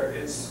where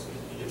it's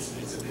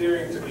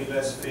appearing to be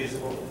less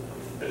feasible,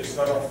 but it's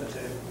not off the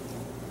table.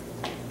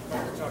 We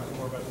can talk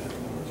more about that.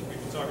 We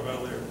can talk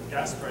about later.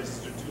 Gas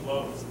prices are too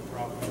low is the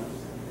problem.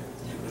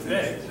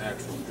 Today,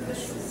 This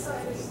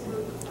site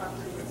include the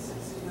property at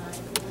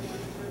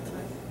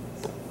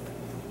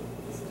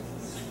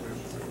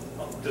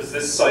 69. Does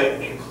this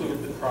site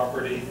include the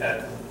property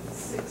at?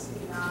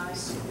 69.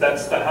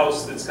 That's the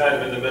house that's kind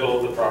of in the middle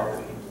of the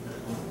property.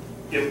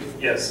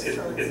 Yes, it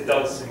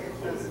does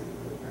include it.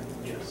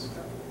 Yes.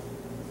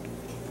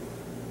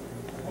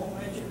 Won't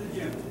mention the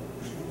gym.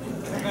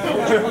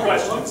 no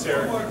questions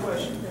here. One more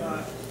question.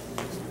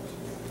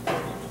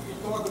 You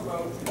talk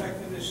about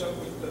connecting this up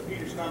with the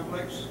Peters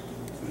Complex.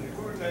 And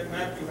according to that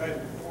map you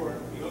had before,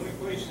 the only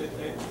place that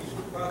these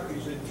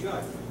properties are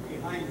jut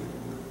behind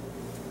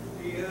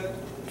the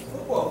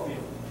football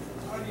field.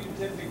 How do you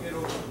intend to get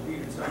over to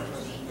Peters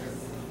Complex?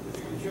 If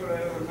you can show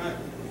that on a map.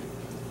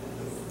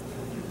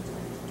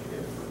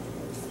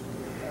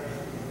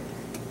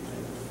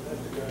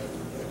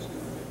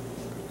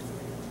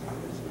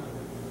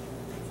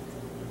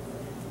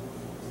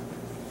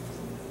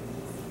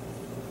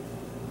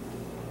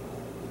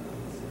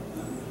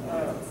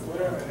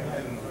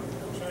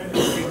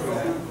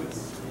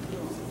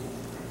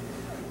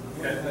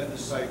 The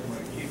site when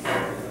it keeps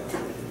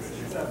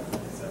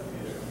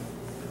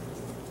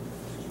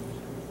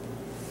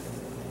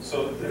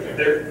So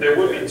there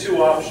would be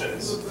two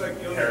options, It looks like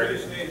the only Eric.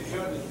 place they had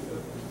jut is the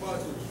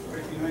spots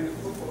right behind the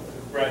football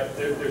field. Right,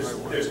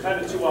 there's kind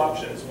of two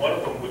options. One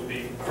of them would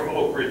be from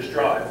Oak Ridge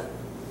Drive,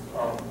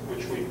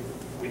 which we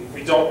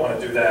don't want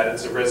to do that.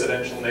 It's a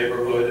residential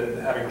neighborhood,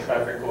 and having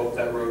traffic go up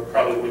that road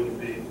probably wouldn't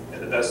be in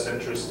the best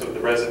interest of the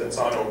residents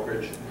on Oak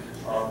Ridge.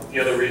 The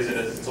other reason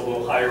is it's a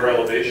little higher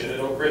elevation in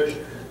Oak Ridge.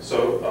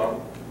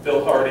 So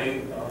Bill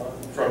Hardy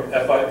from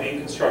FIP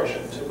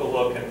Construction took a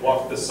look and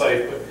walked the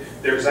site, but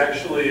there's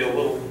actually a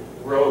little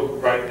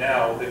road right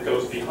now that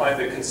goes behind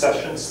the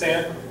concession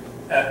stand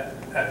at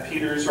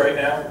Peters right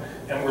now,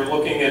 and we're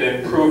looking at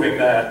improving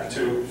that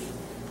to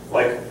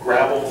like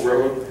gravel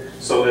road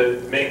so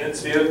that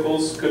maintenance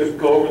vehicles could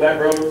go over that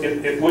road.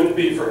 It wouldn't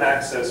be for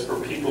access for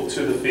people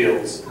to the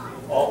fields.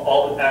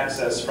 All the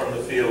access from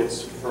the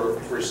fields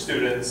for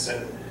students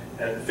and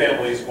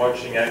families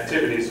watching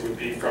activities would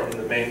be from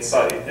the main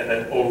site and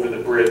then over the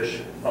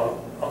bridge,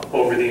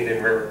 over the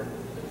Indian River.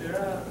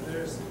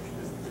 There's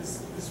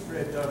this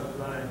red dotted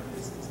line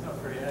is not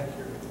very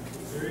accurate.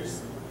 There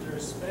is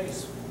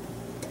space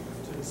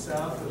to the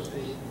south of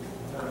the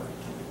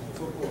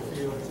football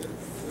field. The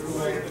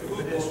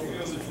football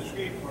field is the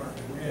skate park.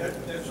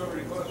 That's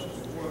already cost us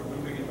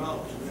 $4 million.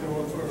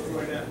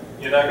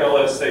 You're not going to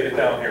let us take it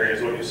down here,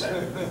 is what you're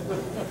saying.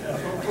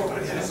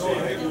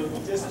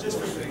 Just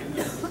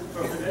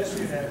for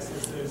pedestrian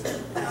access, there's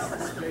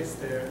space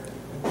there.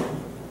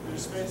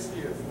 There's space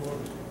here for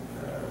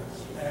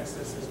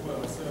access as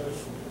well. So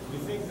we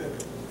think that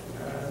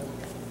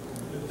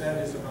that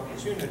is an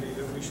opportunity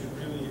that we should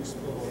really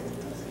explore.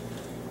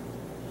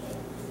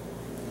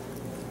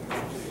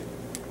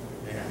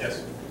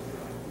 Yes.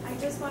 I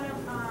just want to,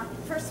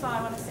 first of all,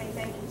 I want to say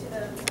thank you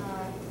to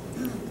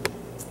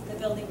the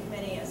building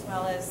committee as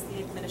well as the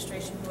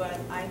administration who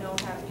I know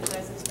you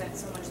guys have spent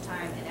so much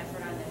time and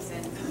effort on this.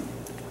 And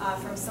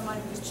from someone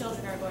whose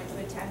children are going to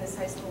attend this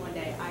high school one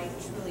day, I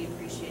truly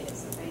appreciate it,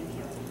 so thank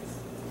you.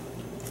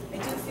 I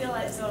do feel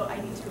as though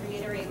I need to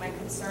reiterate my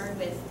concern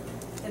with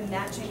the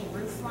matching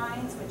roof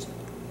lines, which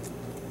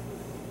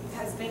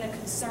has been a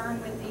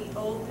concern with the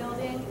old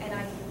building, and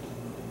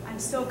I'm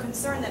so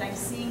concerned that I'm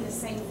seeing the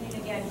same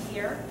thing again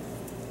here.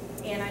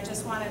 And I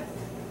just wanted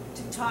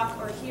to talk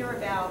or hear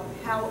about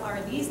how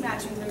are these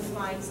matching roof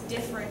lines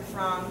different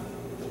from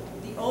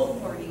the old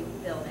Morty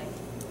building?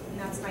 And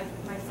that's my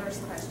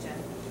first question.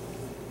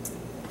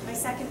 My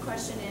second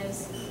question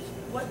is,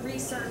 what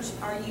research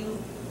are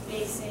you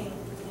basing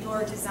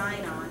your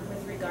design on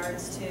with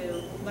regards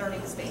to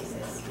learning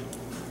spaces?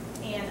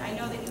 And I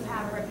know that you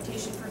have a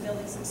reputation for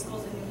building some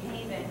schools in New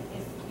Haven.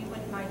 If you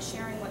wouldn't mind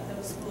sharing what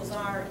those schools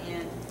are,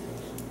 and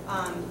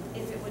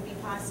if it would be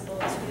possible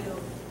to,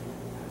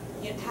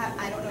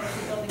 I don't know if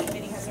the building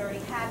committee has already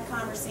had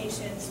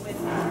conversations with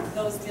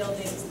those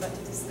buildings, but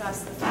to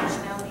discuss the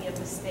functionality of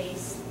the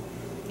space,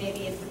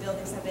 maybe if the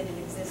buildings have been in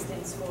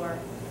existence for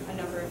a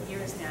number of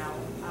years now,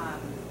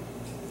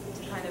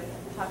 to kind of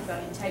talk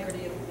about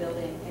integrity of the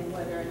building and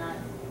whether or not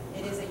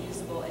it is a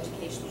usable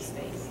educational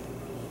space.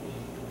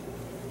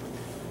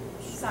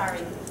 Sorry,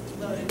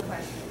 loaded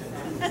question.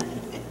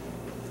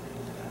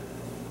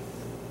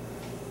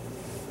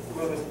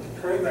 Well, the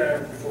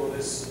program for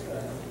this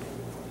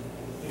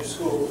new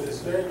school is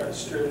very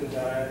much driven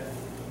by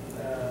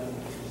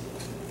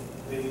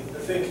the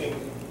thinking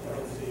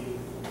of the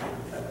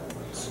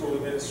school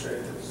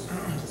administrators,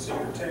 the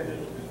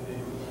superintendent, and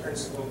the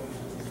principal,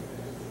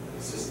 and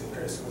assistant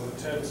principal, in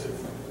terms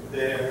of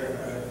their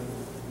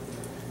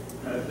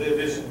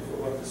vision for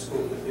what the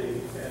school would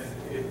be. And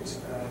it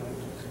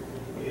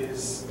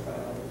is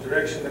a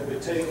direction that we're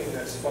taking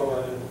that's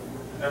followed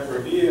a number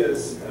of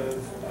years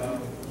of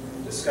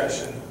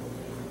discussion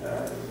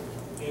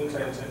in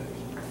Clinton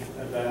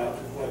about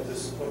what the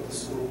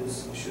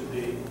schools should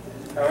be.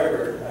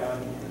 However,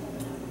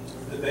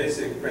 the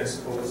basic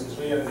principles, as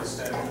we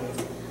understand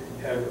them,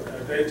 have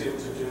a great deal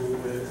to do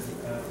with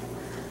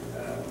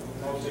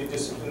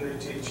multidisciplinary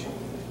teaching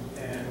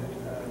and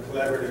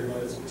collaborative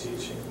modes of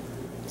teaching.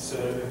 So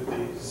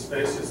the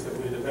spaces that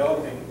we're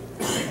developing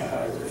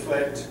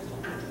reflect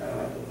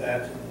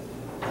that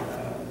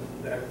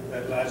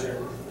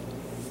larger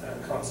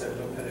concept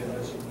of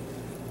pedagogy.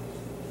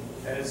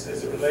 As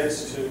it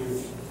relates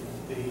to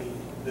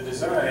the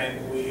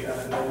design, we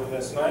are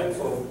nevertheless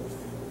mindful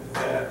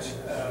that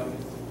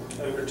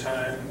over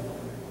time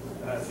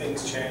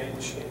things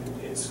change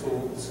in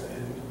schools,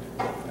 and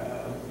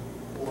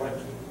what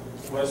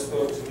was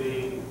thought to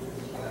be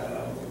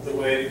the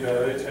way to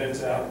go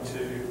turns out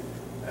to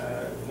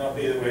not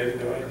be the way to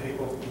go, and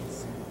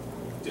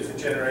different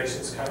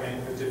generations come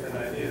in with different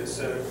ideas.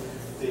 So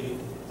the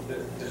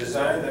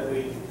design that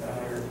we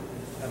are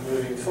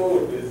moving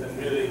forward with, and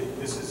really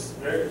this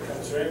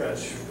comes very much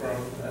from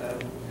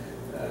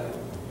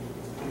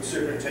the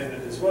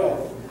superintendent as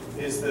well,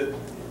 is that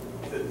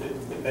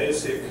the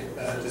basic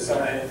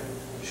design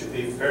should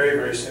be very,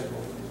 very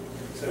simple.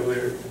 So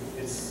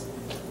it's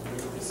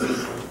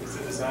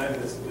a design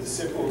with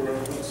simple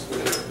rooms,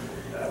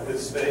 with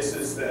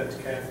spaces that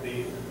can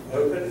be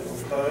open or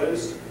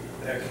closed,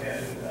 that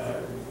can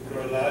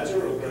grow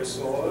larger or grow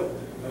smaller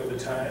over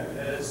time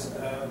as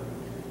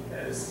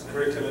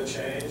curricula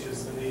change,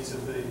 as the needs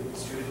of the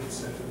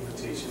students and the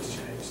teachers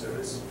change. So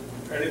it's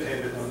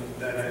predicated on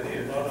that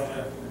idea, not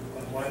on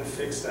one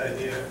fixed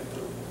idea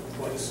of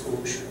what a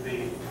school should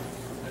be,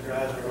 but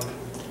rather on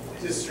the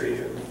history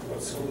of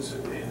what schools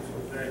have been for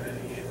very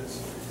many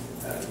years.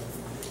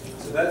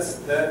 So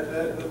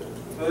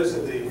those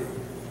are the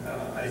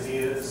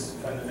ideas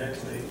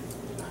fundamentally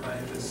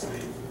behind this. The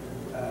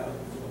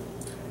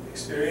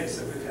experience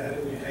that we've had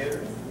in New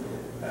Haven.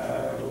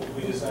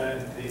 We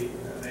designed the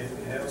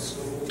Nathan Hale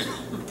School,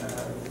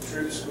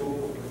 Troop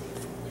School,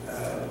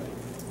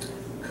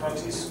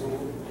 Conti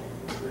School.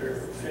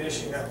 We're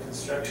finishing up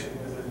construction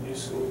with a new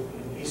school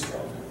in East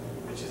Rock,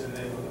 which is a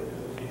neighborhood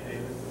of New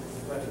Haven.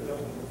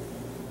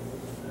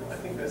 I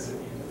think that's it,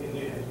 in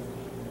New Haven.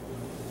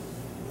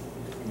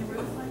 And the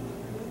roof line?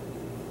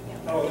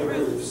 Yeah. Oh, the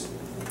roofs.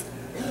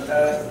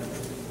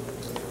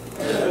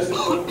 The most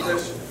important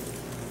question.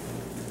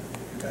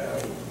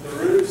 The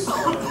roofs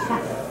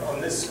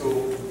on this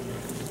school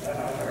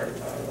are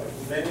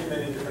of many,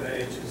 many different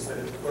ages that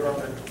have put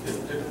on at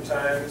different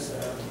times.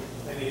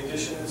 Many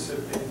additions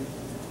have been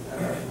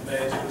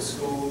made to the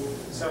school.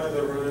 Some of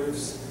the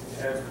roofs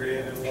have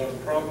created a lot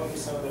of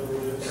problems. Some of the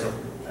roofs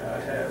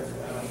have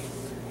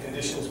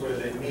conditions where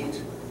they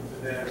meet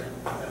that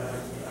are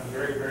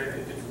very,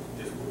 very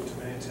difficult to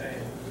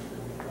maintain.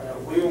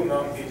 We will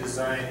not be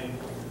designing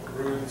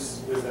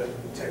roofs with a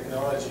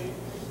technology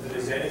that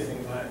is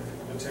anything like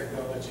the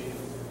technology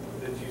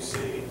that you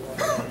see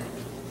on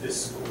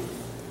this school.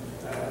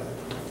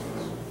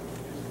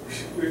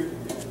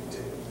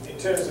 In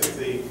terms of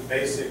the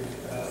basic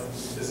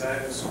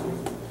design of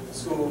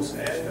schools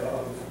and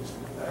of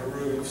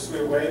roofs,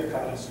 we're way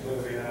past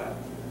where we are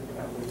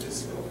with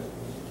this building.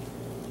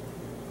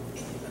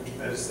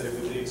 That is to say,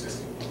 with the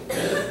existing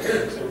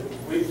building. So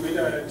we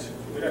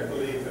don't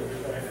believe that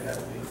we're going to have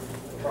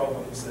the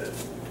problems that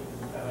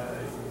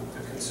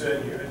the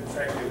concern you, and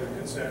frankly, that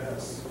concern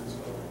us as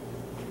well.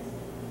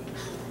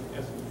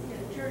 Yes?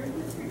 Yeah, Jerry,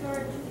 with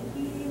regard to the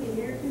heating and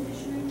air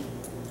conditioning,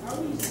 are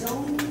we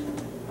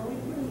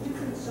putting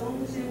different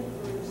zones in?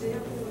 For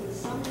example, in the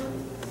summer,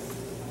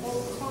 the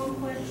whole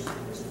complex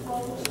is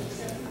closed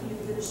except for the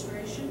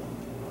administration.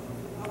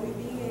 Are we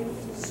being able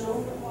to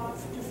zone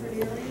off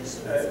different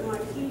areas so it's not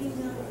heating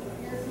them,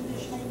 air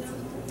conditioning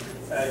them?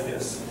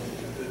 Yes,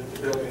 the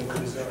building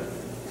is zoned.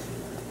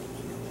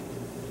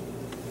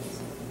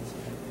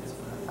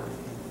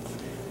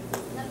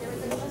 Now, there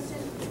was a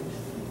question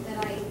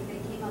that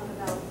came up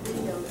about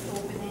windows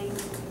opening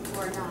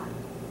or not.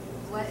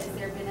 Has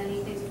there been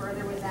anything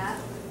further with that?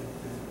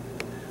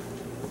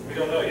 We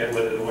don't know yet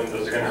whether the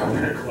windows are going to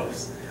open or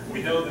close.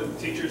 We know that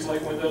teachers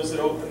like windows that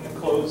open and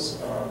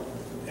close,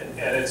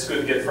 and it's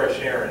good to get fresh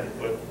air in,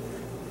 but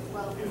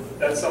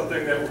that's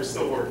something that we're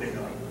still working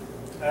on.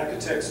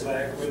 Architects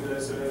like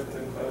windows that open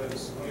and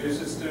close.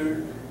 Users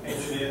do,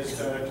 engineers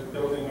don't,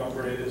 building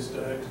operators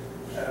don't.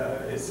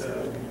 It's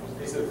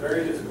a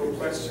very difficult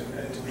question,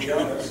 and to be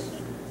honest,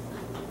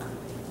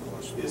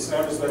 it's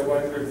not as though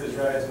one group is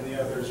right and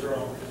the other is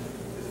wrong.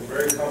 It's a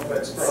very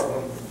complex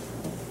problem.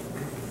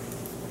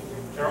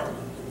 Carol?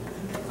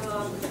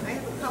 I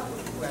have a couple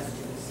of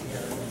questions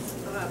here.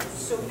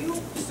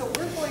 So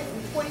we're going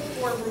from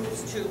 24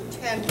 roofs to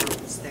 10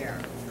 roofs there,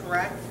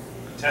 correct?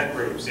 10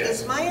 roofs,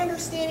 yes. Is my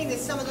understanding that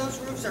some of those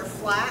roofs are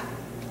flat?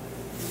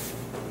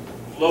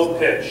 Low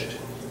pitched.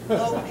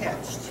 Low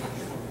pitched.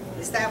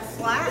 Is that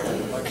flat?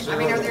 I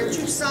mean, are there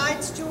two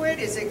sides to it?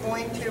 Is it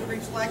going to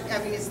reflect, I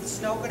mean, is the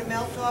snow going to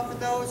melt off of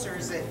those, or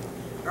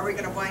are we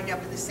going to wind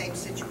up in the same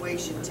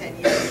situation 10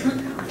 years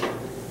from now?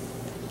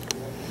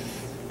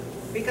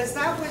 Because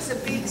that was a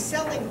big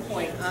selling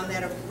point on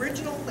that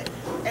original,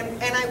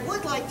 and I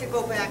would like to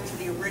go back to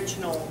the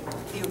original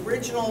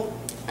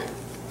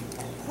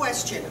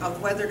question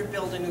of whether to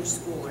build a new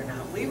school or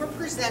not. We were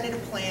presented a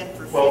plan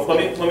for 50. Well,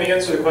 let me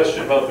answer the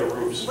question about the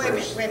roofs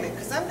first. Wait a minute,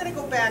 because I'm going to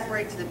go back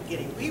right to the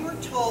beginning. We were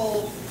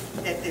told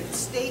that the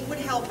state would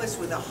help us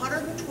with a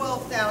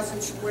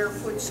 112,000 square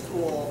foot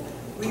school,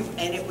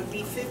 and it would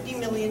be $50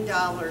 million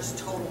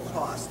total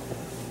cost.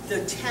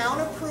 The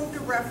town approved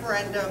a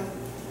referendum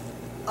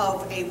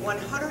of a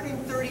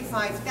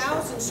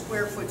 135,000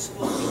 square foot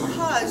school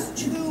because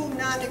two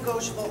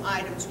non-negotiable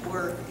items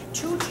were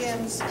 2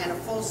 gyms and a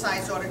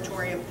full-size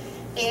auditorium,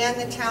 and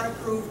the town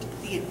approved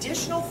the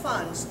additional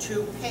funds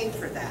to pay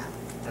for that.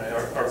 Right,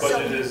 our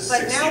budget is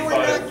 65. But now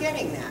we're not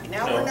getting that.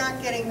 Now we're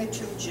not getting the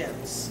 2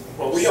 gyms.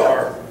 Well, we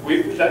are.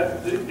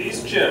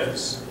 These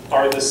gyms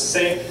are the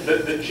same,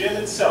 the gym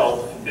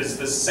itself is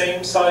the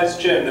same size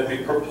gym that we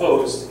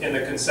proposed in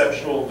the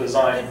conceptual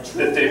design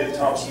that David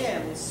Thompson. The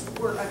gyms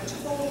were a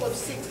total of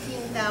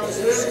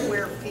 16,000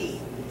 square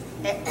feet.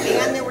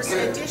 And there was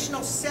an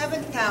additional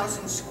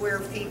 7,000 square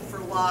feet for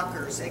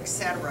lockers,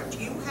 etc. Do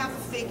you have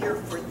a figure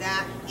for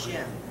that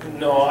gym?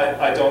 No,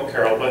 I don't,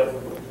 Carol, but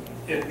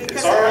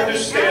it's our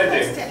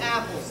understanding. Apples to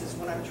apples is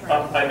what I'm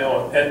trying to I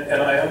know,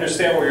 and I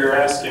understand what you're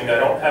asking. I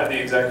don't have the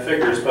exact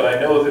figures, but I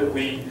know that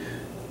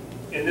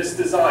in this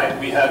design,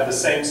 we have the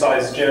same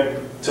size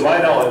gym, to my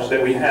knowledge,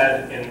 that we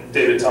had in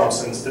David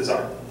Thompson's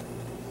design.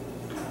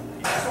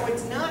 So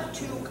it's not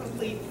 2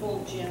 complete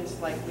full gyms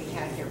like we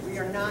had here. We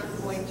are not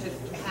going to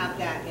have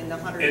that in the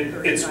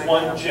 135,000 It's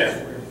one gym.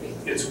 square feet.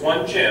 It's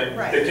one gym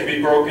Right. that can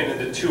be broken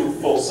into 2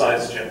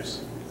 full-size gyms.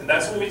 And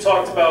that's what we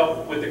talked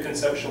about with the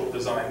conceptual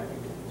design.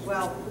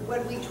 Well,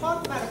 when we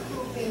talk about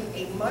approving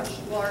a much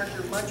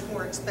larger, much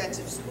more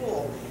expensive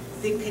school,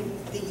 the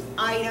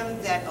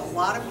item that a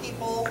lot of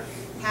people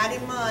had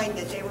in mind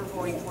that they were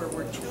voting for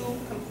were 2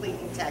 complete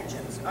intact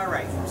gyms. All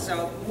right,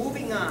 so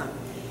moving on.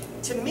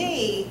 To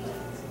me,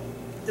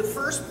 the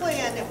first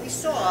plan that we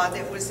saw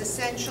that was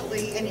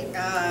essentially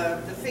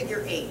the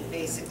figure 8,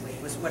 basically,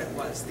 was what it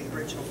was, the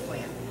original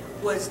plan,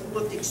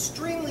 looked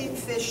extremely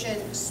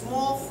efficient,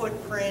 small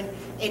footprint.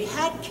 It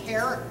had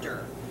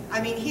character.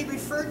 I mean, he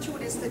referred to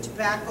it as the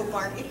tobacco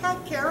barn. It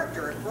had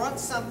character. It brought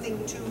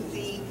something to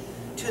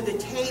the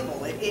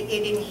table. It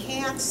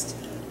enhanced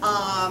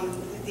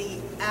the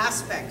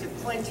aspect of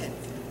Clinton.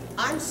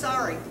 I'm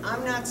sorry,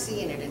 I'm not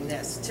seeing it in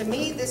this. To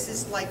me, this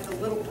is like the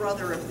little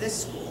brother of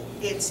this school.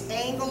 It's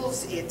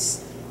angles,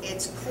 it's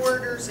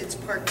corridors, it's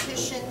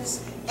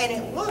partitions, and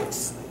it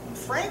looks,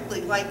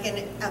 frankly, like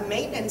a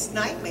maintenance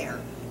nightmare.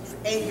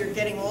 And you're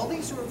getting all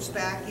these roofs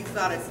back. You've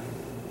got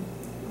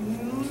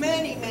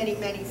many, many,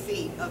 many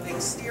feet of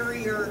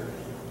exterior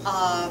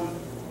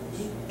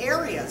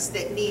areas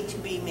that need to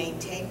be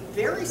maintained,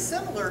 very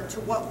similar to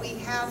what we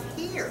have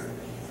here.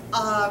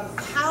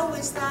 How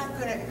is that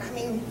going to, I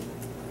mean,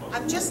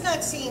 I'm just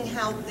not seeing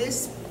how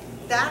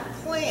that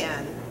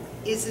plan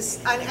is,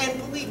 and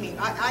believe me,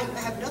 I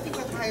have nothing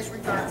but the highest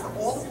regard for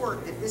all the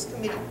work that this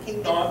committee came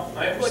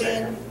in, put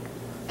in.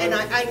 And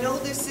I know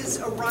this is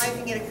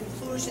arriving at a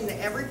conclusion that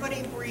everybody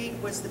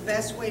agreed was the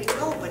best way to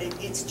go, but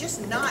it's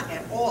just not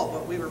at all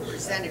what we were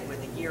presented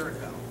with a year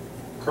ago.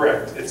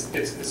 Correct. It's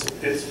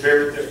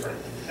very different.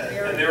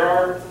 And there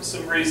are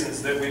some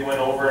reasons that we went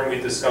over and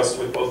we discussed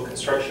with both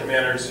construction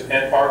managers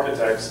and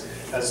architects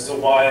as to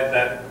why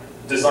that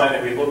design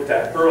that we looked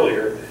at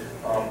earlier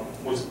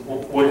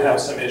would have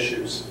some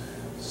issues.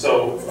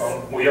 So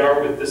we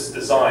are with this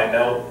design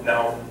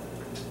now.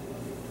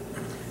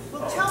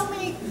 Well, tell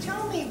me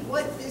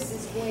what this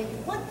is going,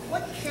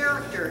 what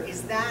character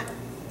is that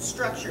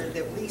structure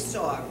that we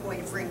saw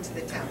going to bring to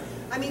the town?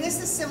 I mean,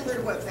 this is similar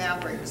to what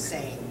Valerie was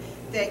saying,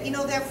 that, you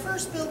know, that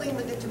first building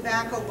with the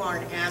tobacco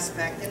barn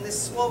aspect and the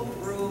sloped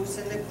roofs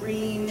and the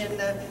green and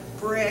the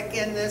brick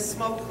and the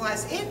smoke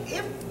glass, it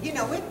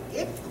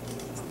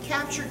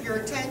captured your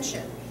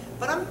attention.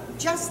 But I'm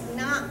just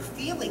not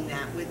feeling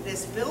that with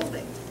this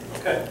building.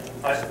 Okay,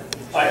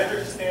 I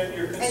understand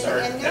your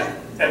concern,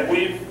 and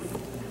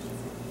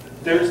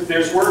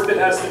there's work that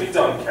has to be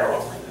done,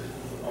 Carol.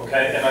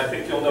 Okay, and I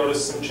think you'll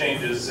notice some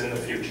changes in the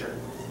future.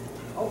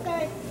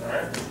 Okay. All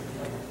right.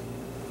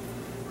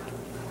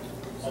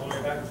 All the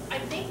way back. I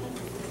think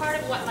part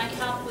of what might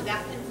help with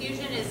that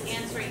confusion is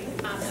answering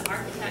the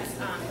architect's,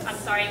 I'm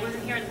sorry, I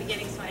wasn't here at the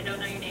beginning, so I don't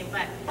know your name,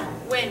 but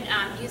when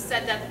you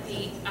said that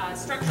the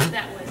structure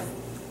that was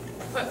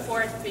put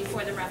forth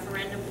before the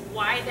referendum,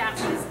 why that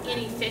was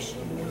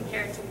inefficient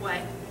compared to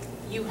what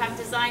you have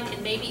designed,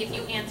 and maybe if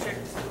you answered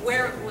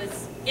where it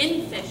was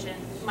inefficient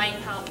might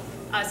help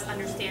us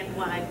understand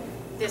why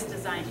this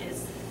design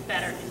is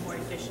better and more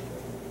efficient.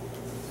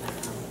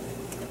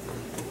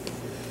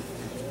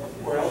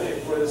 Well,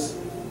 it was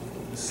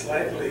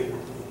slightly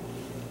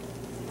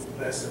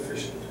less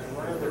efficient, and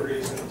one of the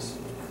reasons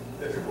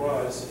that it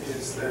was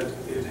is that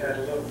it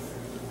had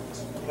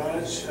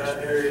large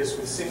areas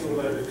with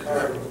single-loaded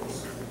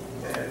corridors,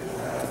 and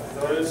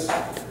those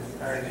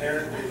are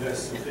inherently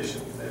less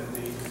efficient than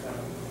the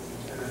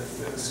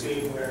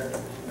scheme where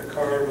the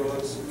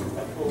corridors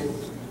are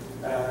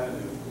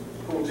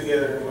pulled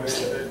together in a way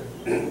that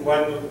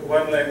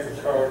one length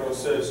of corridor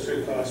serves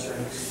 2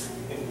 classrooms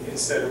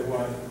instead of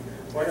one.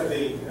 One of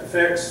the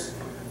effects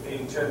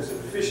in terms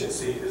of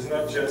efficiency is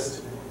not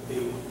just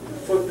the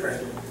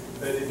footprint,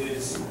 but it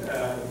is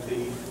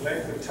the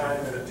length of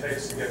time that it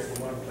takes to get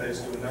from one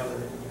place to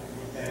another.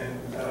 And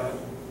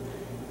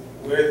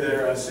where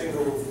there are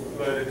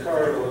single-loaded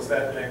corridors,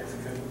 that length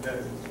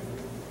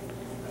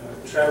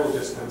travel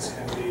distance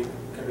can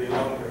be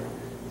longer.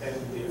 And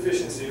the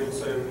efficiency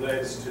also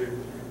relates to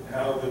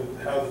how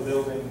the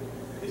building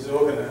is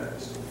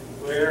organized.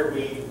 Where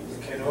we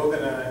can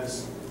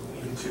organize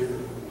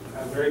into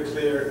very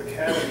clear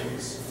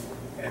academies,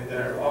 and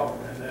they're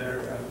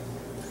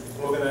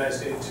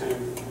organized into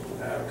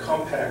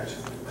compact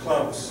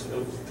clumps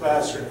of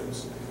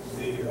classrooms.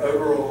 The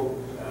overall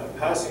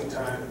passing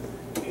time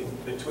in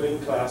between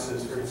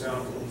classes, for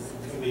example,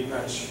 can be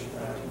much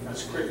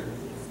quicker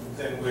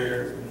than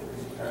where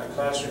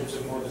classrooms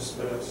are more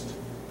dispersed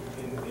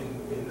in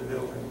the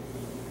building.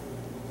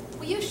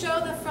 Will you show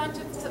the front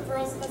of for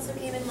those of us who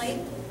came in late?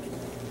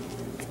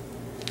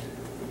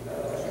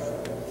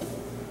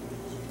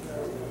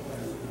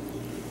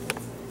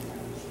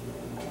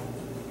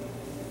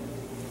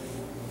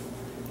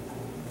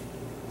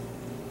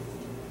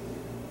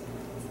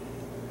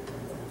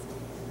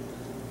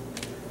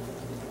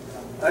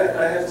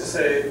 I have to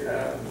say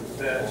that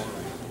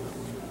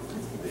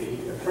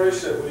the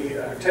approach that we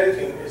are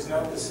taking is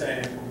not the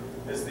same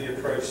as the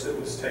approach that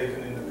was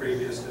taken in the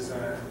previous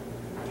design.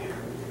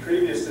 The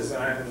previous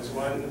design was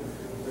one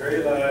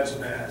very large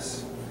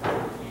mass.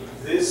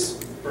 This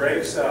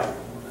breaks up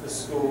the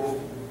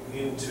school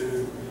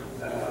into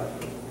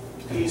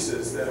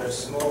pieces that are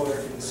smaller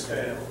in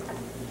scale.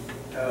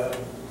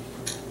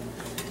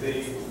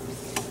 The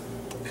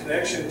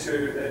connection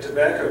to a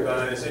tobacco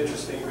barn is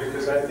interesting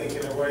because I think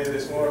in a way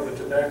there's more of a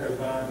tobacco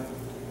barn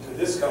to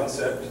this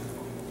concept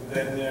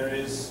than there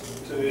is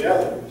to the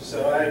other.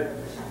 So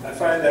I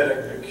find that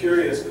a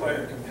curious point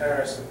of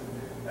comparison.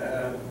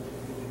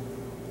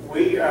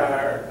 We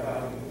are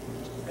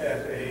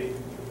at a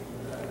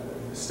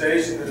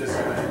stage in the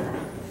design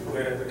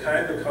where the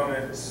kind of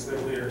comments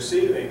that we are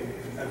receiving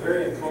are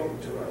very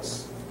important to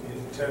us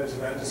in terms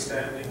of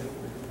understanding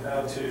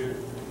how to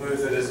move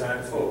the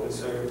design forward.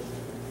 So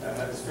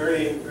it's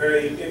very,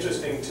 very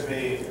interesting to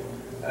me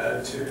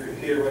to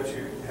hear what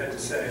you had to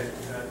say,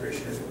 and I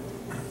appreciate it.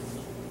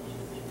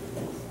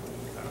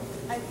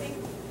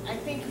 I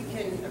think you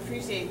can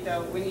appreciate,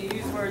 though, when you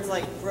use words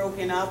like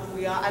broken up,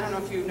 I don't know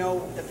if you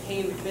know the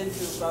pain we've been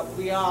through, but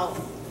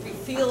we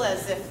feel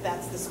as if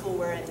that's the school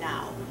we're in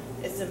now.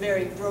 It's a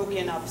very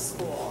broken up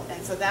school,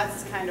 and so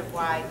that's kind of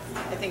why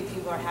I think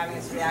people are having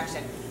this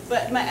reaction.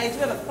 But I do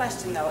have a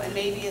question, though, and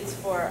maybe it's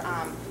for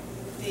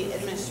the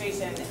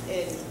administration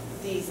in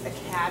these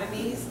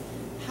academies.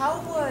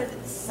 How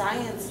would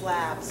science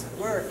labs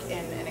work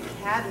in an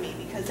academy?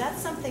 Because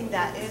that's something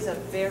that is a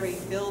very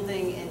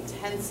building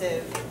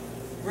intensive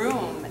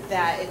room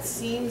that it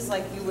seems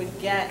like you would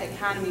get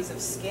economies of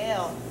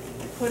scale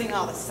putting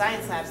all the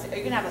science labs. Are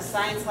you going to have a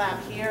science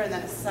lab here and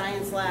then a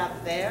science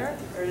lab there?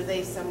 Or are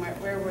they somewhere?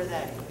 Where were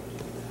they?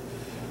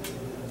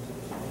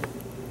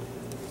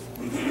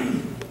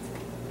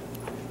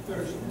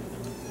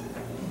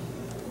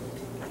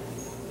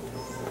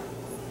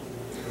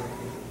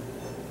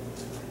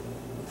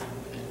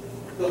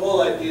 The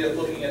whole idea idea of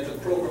looking at the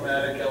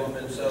programmatic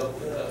elements of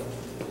the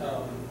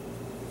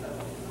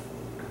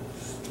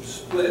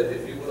split,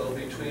 if you will,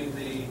 between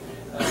the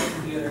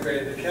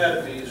integrated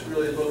academies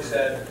really looks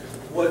at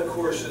what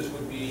courses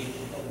would be,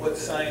 what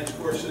science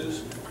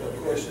courses, what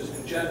courses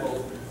in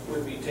general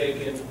would be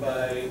taken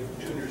by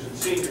juniors and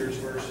seniors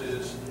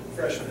versus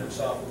freshmen and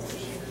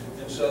sophomores.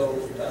 And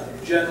so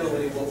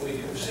generally what we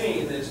have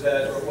seen is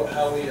that, or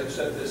how we have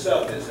set this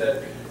up, is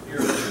that your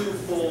two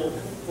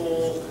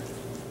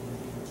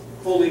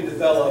fully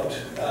developed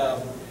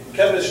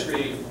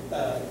chemistry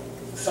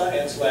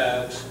science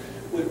labs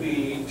would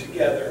be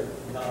together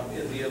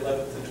in the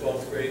 11th and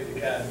 12th grade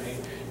academy,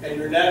 and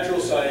your natural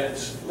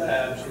science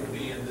labs would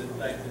be in the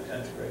 9th and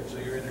 10th grade, so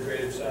your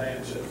integrated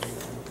science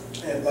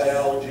and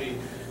biology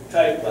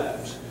type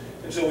labs.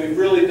 And so we've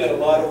really done a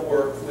lot of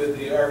work with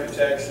the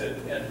architects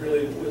and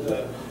really with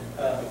the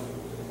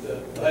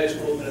high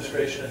school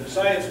administration and the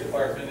science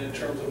department in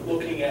terms of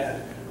looking at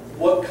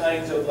what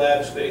kinds of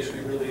lab space we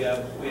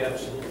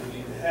absolutely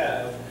need to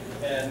have,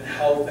 and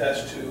how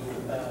best to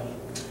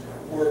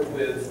work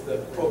with the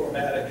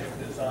programmatic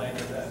design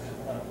of that,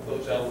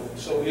 those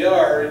elements. So we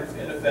are,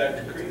 in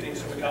effect, creating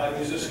some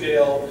economies of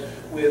scale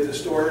with the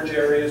storage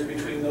areas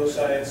between those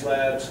science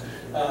labs,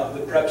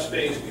 the prep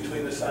space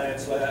between the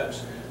science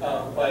labs,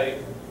 by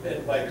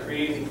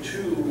creating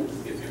two,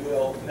 if you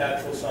will,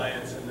 natural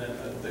science and then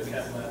the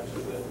chem labs, or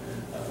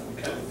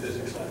the chem and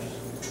physics labs.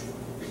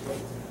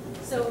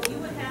 So you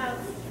would have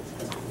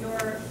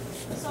your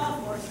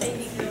sophomores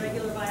taking your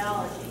regular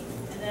biology,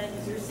 and then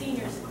your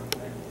seniors,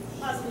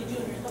 possibly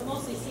juniors, but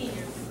mostly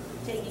seniors,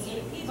 taking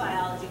AP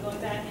biology, going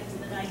back into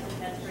the 9th and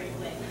 10th grade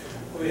wing.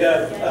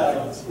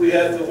 We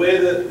have the way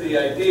that the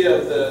idea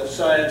of the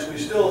science, we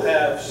still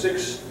have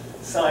 6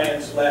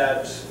 science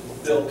labs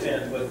built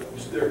in, but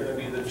there are going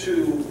to be the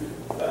 2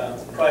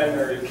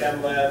 primary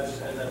chem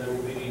labs, and then there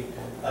will be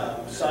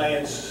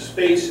science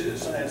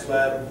spaces, science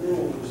lab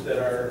rooms that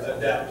are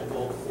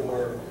adaptable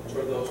for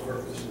those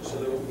purposes. So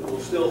we'll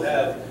still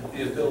have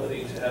the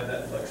ability to have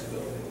that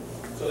flexibility.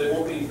 So they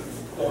won't be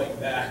going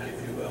back, if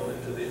you will,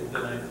 into the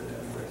 9th and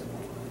 10th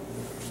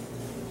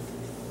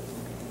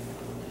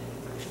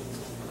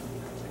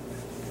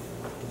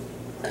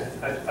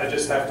grade. I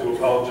just have to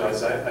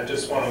apologize. I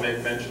just want to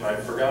make mention, I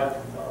forgot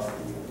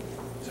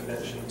to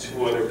mention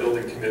 2 other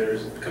building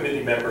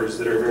committee members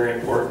that are very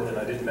important, and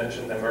I didn't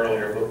mention them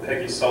earlier, but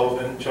Peggy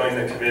Sullivan joined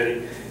the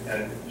committee,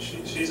 and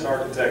she's an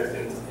architect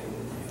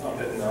up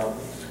in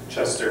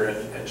Chester,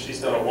 and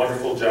she's done a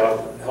wonderful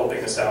job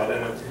helping us out.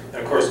 And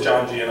of course,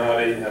 John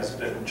Giannotti has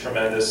been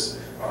tremendous.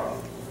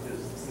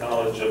 His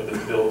knowledge of the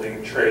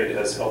building trade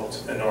has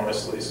helped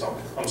enormously, so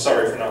I'm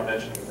sorry for not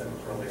mentioning them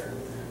earlier.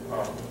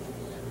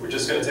 We're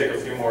just going to take a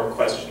few more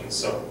questions,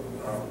 so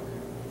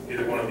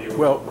either one of you.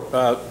 Well,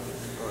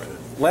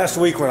 last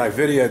week when I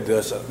videoed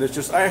this,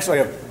 I actually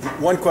have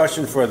one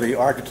question for the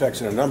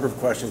architects and a number of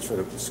questions for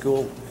the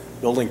school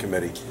building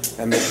committee.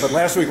 But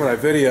last week when I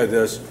videoed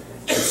this,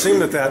 it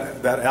seemed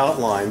that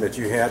outline that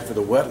you had for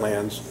the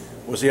wetlands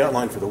was the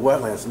outline for the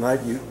wetlands.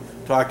 Tonight you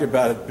talked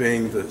about it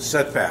being the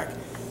setback.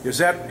 Is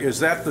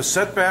that the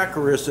setback,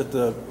 or is it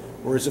the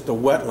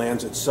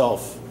wetlands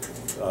itself?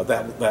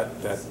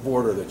 That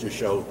border that you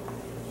show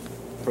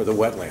for the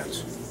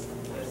wetlands.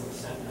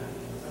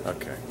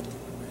 Okay.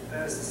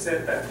 That's the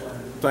setback line.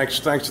 Thanks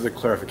for the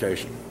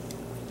clarification.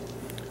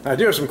 I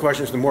do have some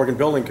questions to the Morgan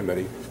Building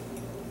Committee.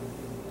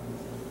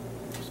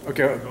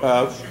 Okay,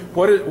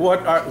 what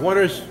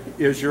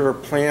is your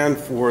plan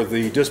for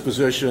the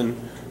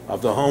disposition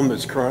of the home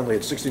that's currently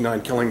at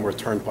 69 Killingworth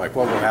Turnpike?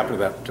 What will happen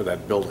to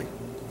that building?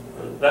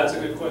 That's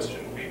a good question.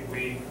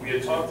 We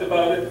had talked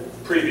about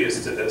it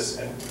previous to this,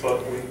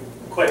 but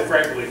quite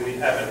frankly, we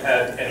haven't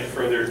had any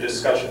further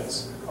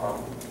discussions.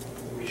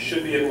 We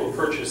should be able to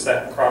purchase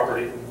that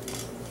property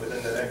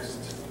within the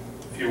next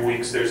few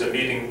weeks. There's a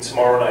meeting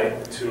tomorrow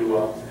night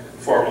to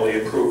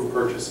formally approve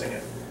purchasing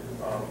it.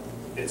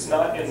 It's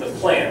not in the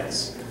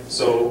plans,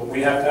 so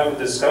we have to have a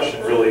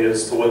discussion really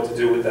as to what to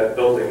do with that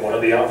building. One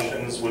of the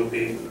options would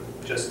be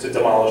just to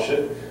demolish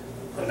it.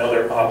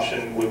 Another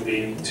option would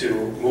be to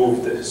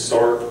move the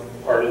historic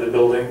part of the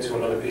building to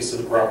another piece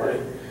of the property.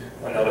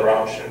 Another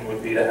option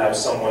would be to have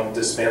someone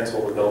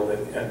dismantle the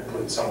building and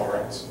put it somewhere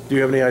else. Do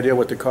you have any idea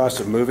what the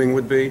cost of moving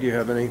would be? Do you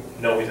have any?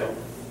 No, we don't.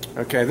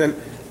 Okay, then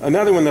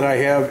another one that I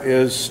have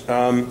is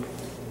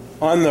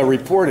on the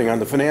reporting, on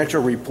the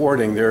financial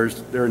reporting, there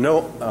are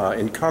no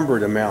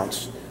encumbered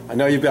amounts. I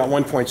know you've got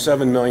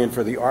 $1.7 million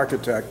for the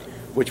architect,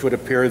 which would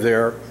appear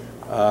there.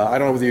 I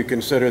don't know whether you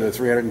consider the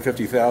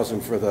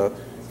 $350,000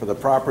 for the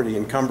property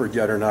encumbered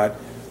yet or not.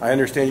 I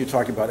understand you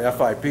talked about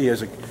FIP.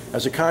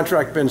 Has a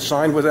contract been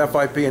signed with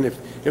FIP, and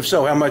if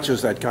so, how much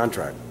is that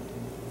contract?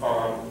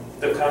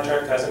 The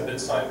contract hasn't been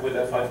signed with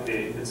FIP.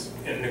 It's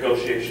in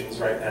negotiations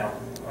right now.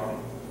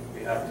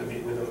 We have to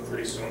meet with them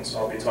pretty soon, so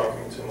I'll be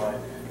talking to my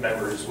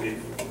members.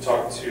 We've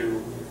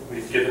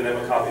given them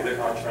a copy of the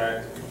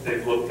contract.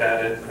 They've looked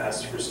at it,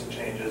 asked for some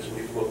changes.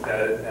 We've looked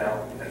at it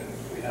now, and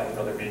we have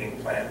another meeting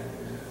planned.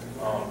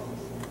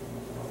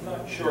 I'm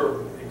not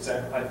sure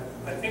exactly.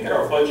 I think in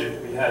our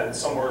budget, we had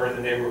somewhere in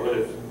the neighborhood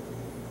of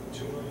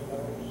 $2 million.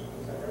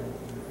 Is that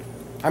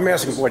right? I'm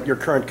asking what your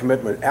current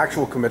commitment,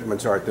 actual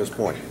commitments are at this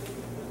point.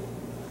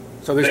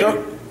 So there's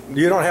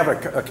you don't have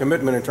a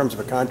commitment in terms of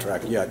a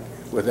contract yet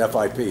with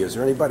FIP. Is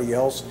there anybody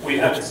else? We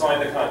haven't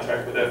signed a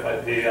contract with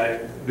FIP.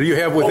 Do you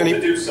have with any?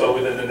 To do so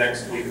within the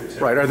next week or two.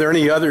 Right. Are there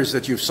any others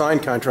that you've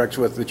signed contracts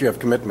with that you have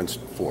commitments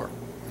for,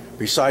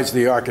 besides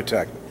the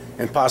architect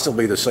and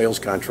possibly the sales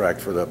contract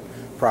for the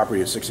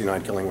property at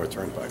 69 Killingworth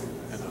Turnpike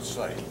and the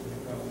site?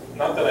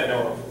 Not that I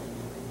know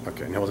of.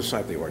 Okay. No, the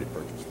site they already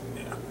purchased.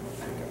 Yeah.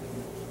 Okay.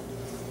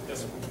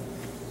 Yes.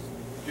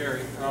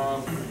 Jerry,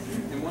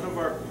 in one of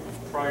our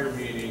prior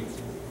meetings,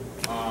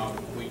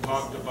 we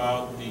talked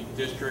about the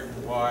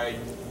district-wide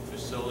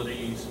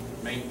facilities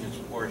maintenance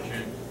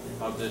portion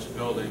of this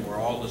building where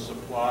all the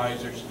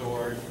supplies are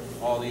stored,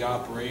 all the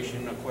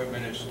operation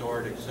equipment is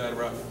stored,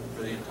 etc.,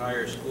 for the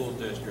entire school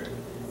district.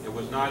 It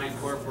was not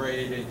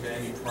incorporated into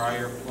any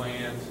prior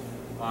plans.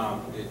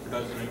 It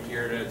doesn't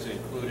appear that it's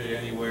included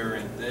anywhere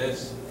in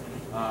this.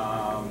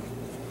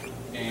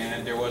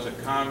 And there was a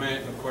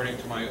comment, according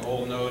to my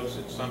old notes,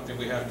 it's something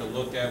we have to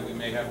look at. We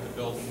may have to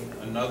build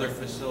another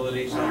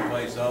facility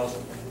someplace else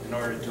in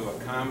order to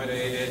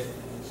accommodate it,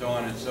 so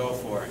on and so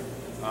forth.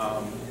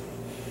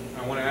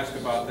 I want to ask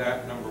about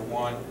that, number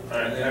one. All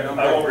right,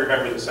 I won't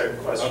remember the second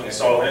question, okay.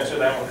 So I'll answer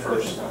that one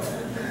first.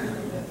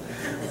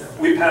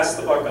 We passed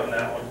the buck on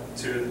that one,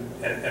 too,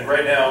 and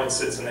right now it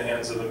sits in the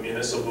hands of the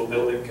Municipal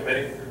Building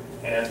Committee.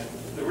 And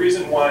the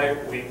reason why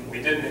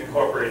we didn't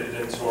incorporate it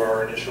into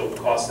our initial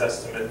cost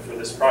estimate for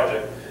this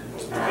project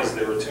was because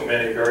there were too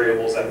many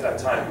variables at that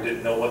time. We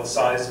didn't know what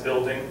size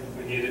building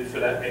we needed for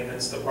that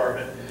maintenance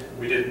department.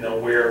 We didn't know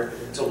where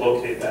to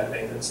locate that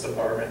maintenance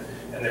department.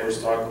 And there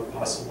was talk of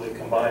possibly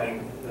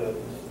combining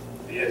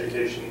the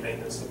education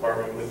maintenance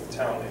department with the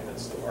town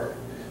maintenance department.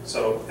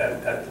 So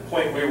at the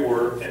point we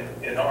were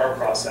in our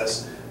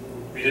process,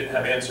 we didn't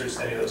have answers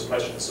to any of those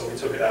questions, so we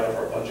took it out of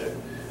our budget.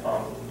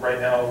 Right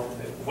now,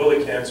 Willie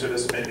can answer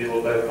this maybe a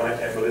little better than I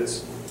can, but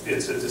it's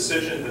a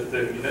decision that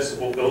the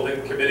Municipal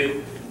Building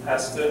Committee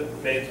has to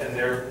make, and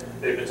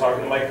they've been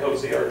talking to Mike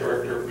Cozy, our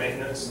Director of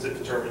Maintenance, to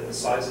determine the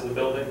size of the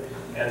building,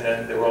 and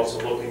then they're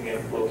also looking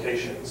at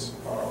locations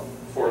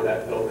for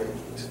that building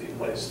to be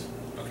placed.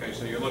 Okay,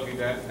 so you're looking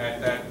at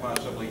that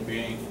possibly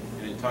being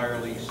an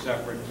entirely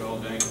separate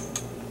building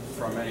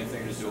from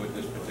anything to do with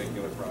this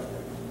particular project?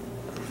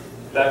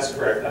 That's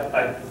correct.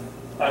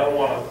 I don't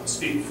want to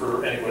speak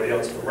for anybody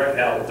else, but right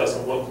now it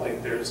doesn't look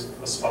like there's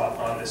a spot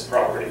on this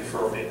property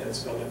for a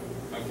maintenance building.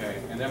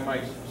 Okay, and then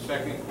my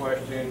second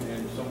question,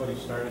 and somebody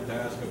started to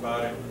ask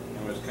about it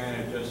and was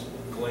kind of just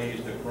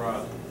glazed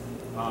across.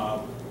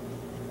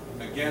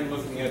 Again,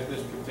 looking at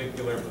this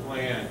particular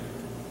plan,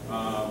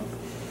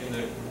 in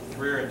the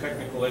career and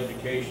technical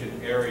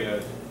education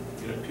areas,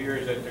 it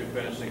appears that there's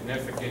been a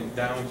significant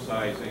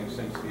downsizing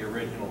since the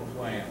original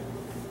plan.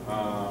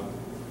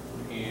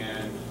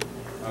 And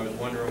I was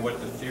wondering what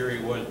the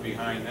theory was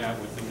behind that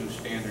with the new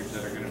standards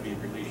that are going to be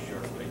released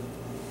shortly.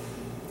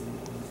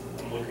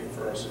 I'm looking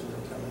for our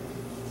superintendent.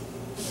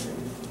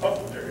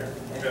 Oh, there you are.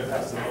 I'm going to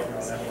pass the book on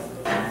that one.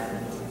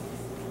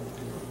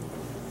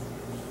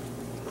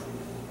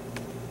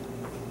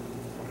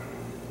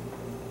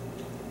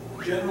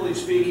 Generally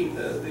speaking,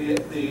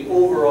 the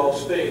overall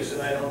space,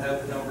 and I don't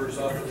have the numbers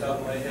off the top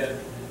of my head,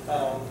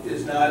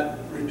 is not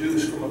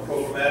reduced from a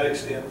programmatic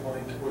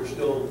standpoint. We're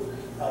still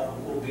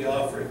will be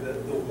offering. The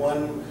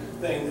one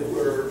thing that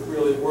we're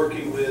really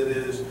working with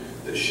is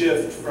the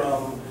shift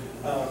from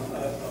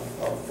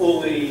a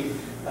fully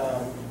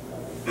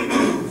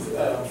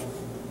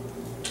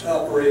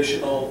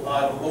operational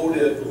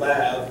automotive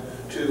lab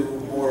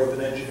to more of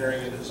an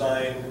engineering and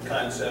design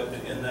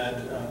concept in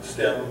that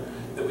STEM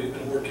that we've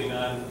been working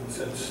on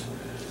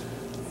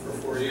for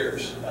 4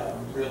 years,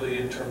 really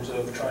in terms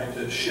of trying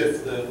to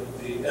shift the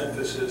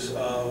emphasis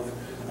of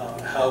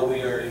how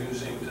we are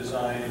using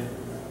design,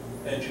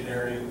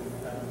 engineering,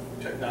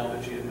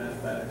 technology, and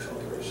mathematics,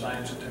 or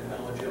science and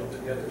technology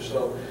altogether.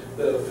 So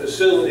the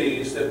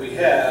facilities that we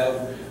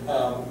have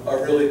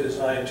are really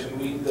designed to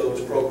meet those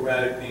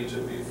programmatic needs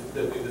that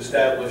we've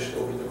established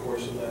over the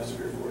course of the last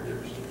 3 or 4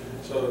 years.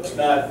 So it's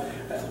not,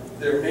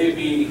 there may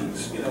be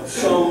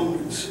some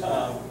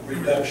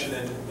reduction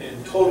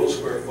in total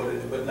square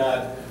footage, but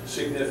not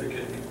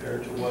significant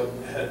compared to what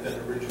had been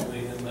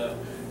originally in the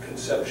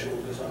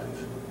conceptual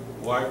designs.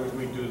 Why would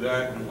we do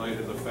that in light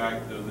of the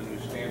fact of the new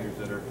standards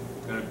that are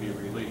going to be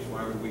released?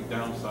 Why would we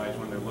downsize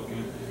when they're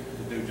looking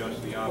to do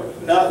just the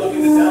opposite? We're not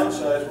looking to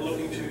downsize, we're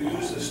looking to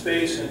use the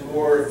space in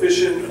more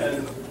efficient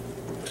and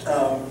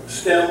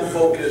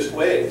STEM-focused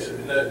ways.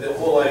 And the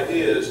whole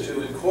idea is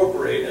to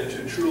incorporate and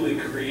to truly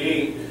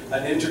create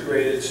an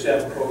integrated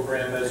STEM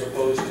program as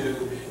opposed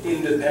to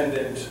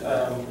independent,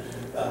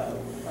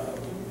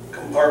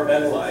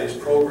 compartmentalized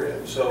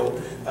programs. So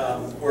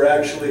we're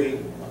actually,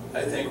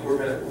 I think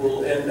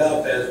we'll end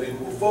up as we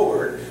move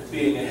forward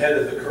being ahead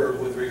of the curve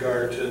with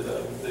regard to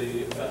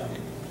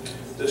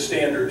the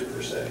standards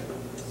per se.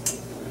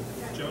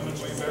 Gentlemen,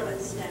 way back.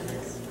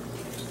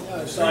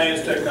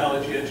 science,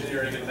 technology,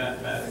 engineering, and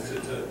mathematics.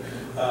 It's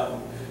a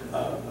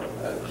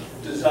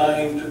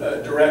designed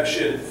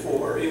direction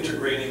for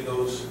integrating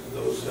those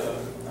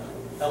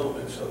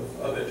elements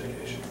of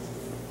education.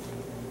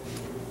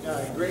 Yeah,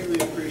 I greatly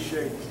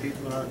appreciate the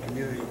people in our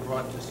community who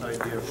brought this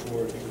idea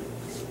forward.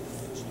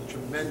 It's a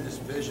tremendous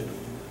vision.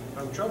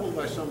 I'm troubled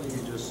by something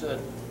you just said,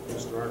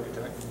 Mr.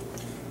 Architect.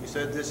 You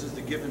said this is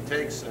the give and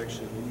take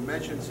section, and you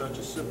mentioned such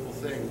a simple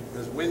thing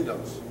as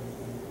windows.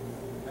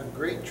 I have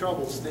great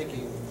troubles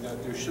thinking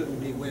that there shouldn't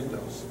be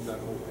windows that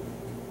open.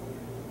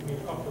 You mean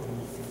upper?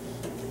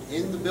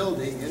 In the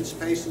building, in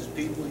spaces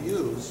people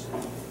use,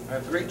 I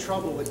have great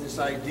trouble with this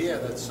idea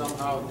that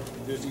somehow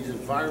there's these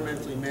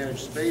environmentally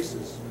managed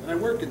spaces, and I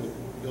work in the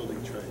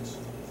building trades.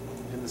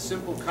 And the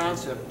simple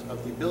concept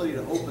of the ability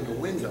to open a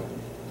window,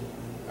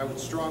 I would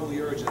strongly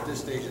urge at this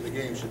stage of the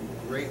game should be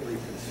greatly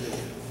considered.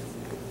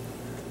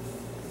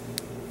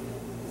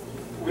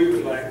 We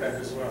would like that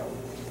as well.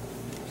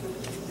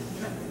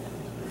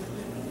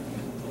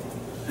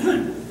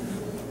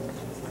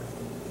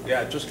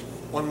 Yeah, just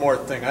one more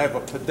thing. I have a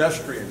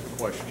pedestrian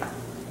question.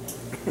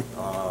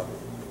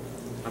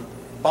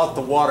 About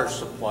the water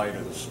supply to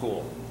the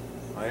school.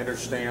 I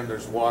understand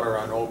there's water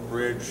on Oak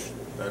Ridge.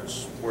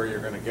 That's where you're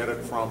going to get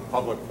it from,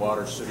 public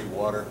water, city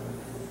water.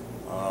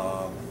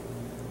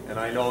 And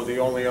I know the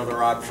only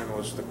other option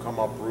was to come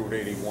up Route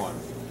 81.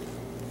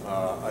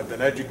 I've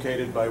been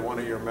educated by one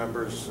of your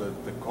members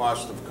that the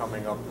cost of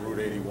coming up Route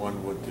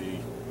 81 would be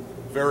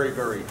very,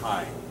 very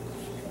high.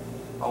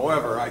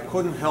 However, I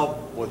couldn't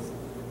help but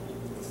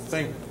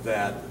think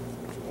that,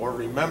 or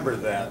remember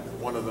that,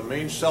 one of the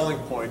main selling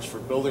points for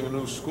building a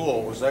new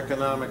school was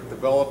economic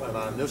development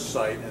on this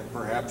site and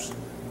perhaps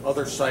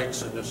other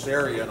sites in this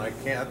area. And I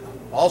can't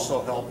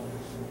also help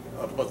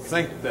but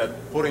think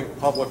that putting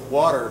public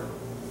water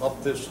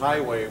up this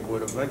highway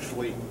would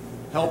eventually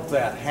help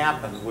that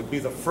happen, would be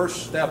the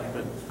first step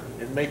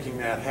in making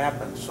that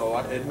happen. So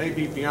it may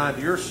be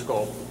beyond your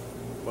scope,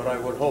 but I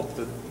would hope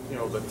that, you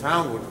know, the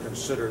town would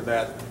consider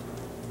that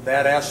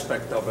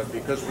aspect of it,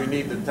 because we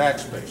need the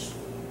tax base.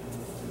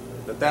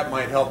 That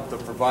might help to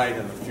provide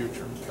in the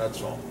future.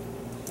 That's all.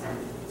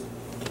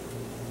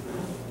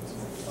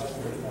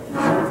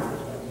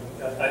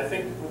 I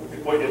think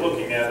what you're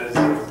looking at is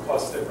the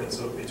cost difference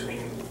of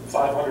between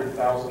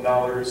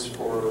 $500,000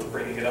 for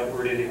bringing it up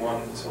Route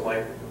 81 to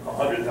like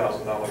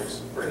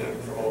 $100,000 bringing it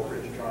from Oak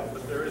Ridge Drive.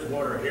 But there is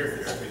water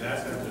here. I mean,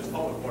 that's there's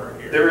public water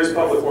here. There is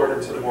public water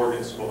to the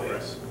Morgan School,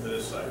 yes. To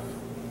this site.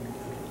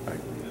 Right.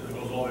 It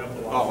goes all the way up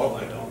to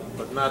Walnut Hill,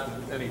 but not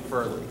any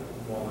further.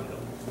 Walnut Hill.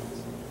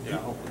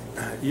 Yeah.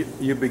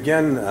 You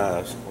begin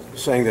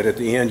saying that at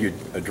the end you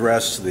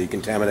address the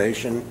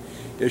contamination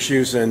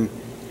issues, and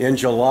in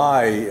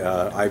July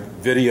I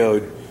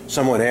videoed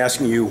someone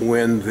asking you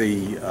when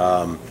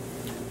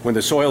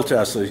the soil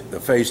test, the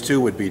phase 2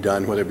 would be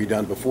done, whether it be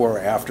done before or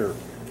after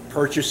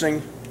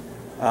purchasing,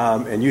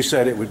 and you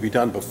said it would be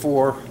done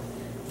before.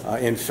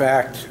 In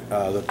fact,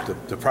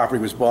 the property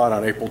was bought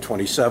on April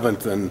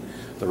 27th, and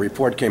the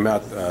report came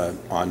out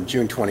on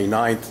June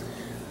 29th.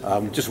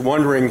 Just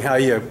wondering how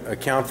you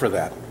account for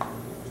that.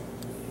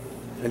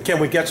 And can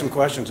we get some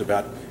questions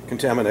about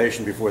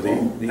contamination before the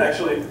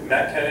Actually,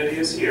 Matt Kennedy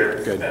is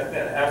here. Good. And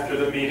after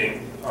the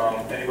meeting,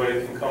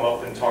 anybody can come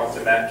up and talk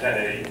to Matt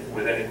Kennedy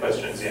with any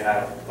questions you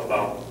have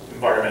about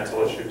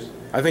environmental issues.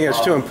 I think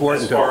it's too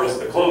important. As far as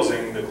the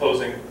closing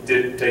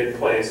did take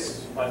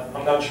place.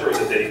 I'm not sure of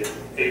the date.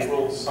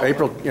 April something?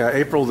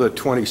 April the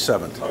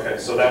 27th. Okay,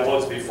 so that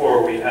was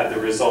before we had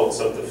the results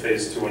of the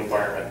phase 2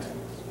 environment.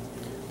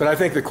 But I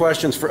think the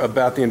questions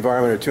about the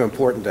environment are too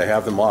important to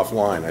have them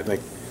offline. I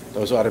think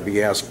those ought to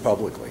be asked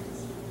publicly.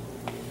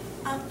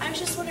 I was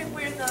just wondering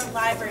where the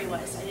library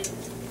was. I didn't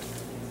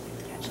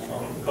catch it.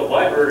 The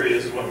library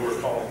is what we're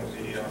calling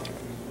the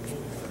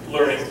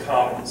Learning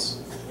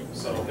Commons.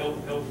 So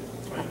he'll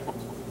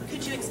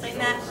Could you explain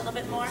that a little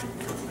bit more?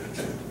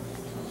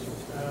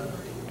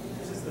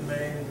 This is the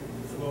main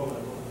floor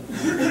level,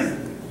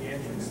 the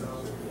entrance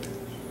of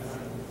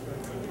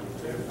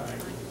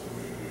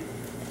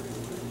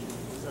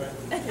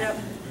Yep.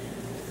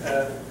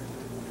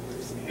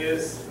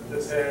 Here's the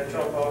parent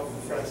drop-off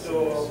front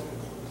door,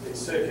 the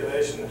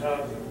circulation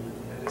hub,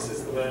 and this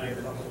is the learning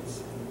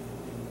commons.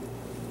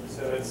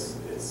 So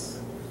it's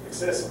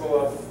accessible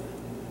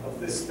of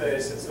this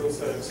space. It's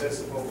also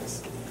accessible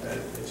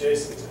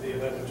adjacent to the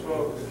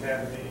 11-12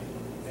 Academy,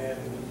 and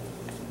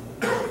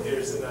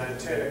here's the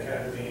 9-10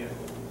 Academy, and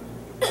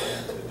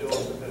the door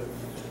to the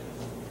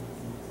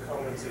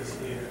commons is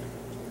here.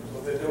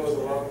 Well, the doors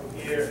along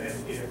here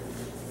and here.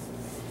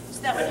 So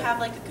that would have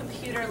like a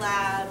computer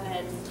lab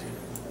and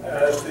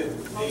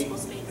multiple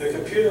spaces. The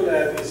computer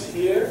lab is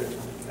here.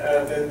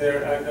 Then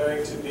there are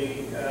going to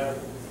be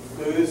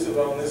booths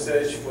along this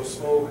edge for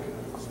small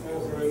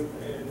group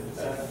and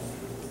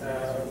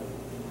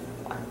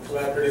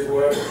collaborative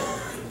work.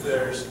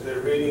 There's the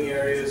reading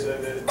areas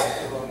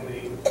along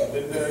the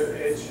window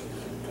edge.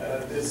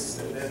 This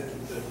and then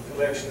the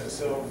collection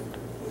itself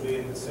will be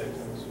in the center.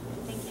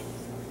 Thank you.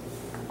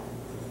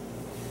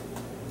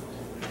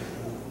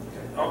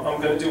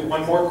 I'm going to do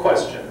one more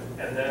question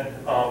and then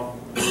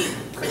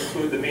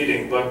conclude the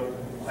meeting, but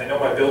I know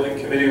my building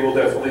committee will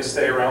definitely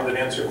stay around and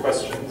answer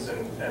questions,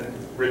 and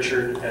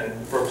Richard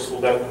and Brooks will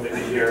definitely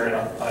be here, and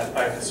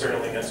I can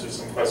certainly answer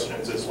some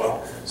questions as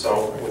well.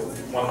 So with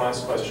one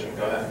last question,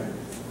 go ahead.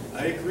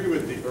 I agree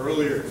with the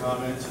earlier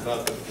comments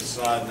about the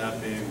facade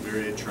not being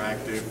very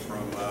attractive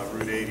from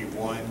Route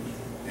 81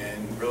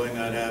 and really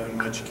not having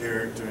much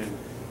character, and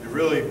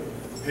really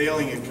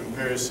paling in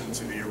comparison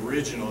to the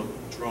original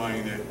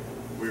drawing that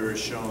we were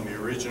shown, the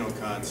original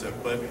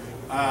concept. But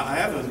I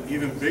have an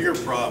even bigger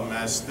problem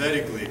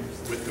aesthetically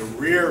with the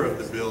rear of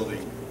the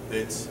building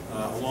that's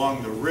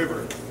along the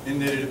river, in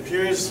that it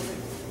appears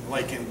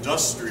like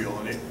industrial,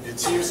 and it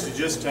seems to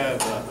just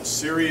have a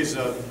series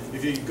of,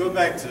 if you go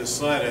back to the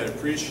slide, I'd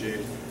appreciate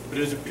it, but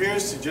it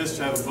appears to just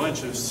have a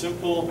bunch of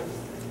simple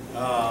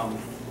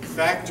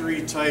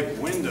factory type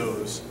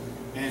windows,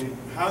 and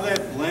how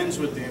that blends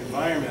with the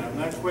environment, I'm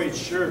not quite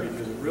sure,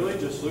 because it really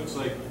just looks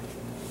like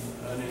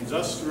an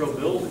industrial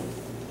building.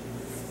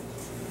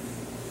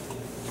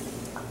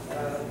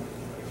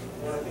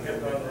 Well, I think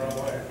I've gone the wrong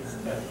way.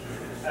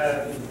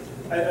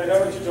 I know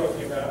what you're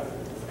talking about,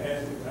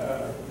 and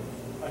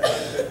I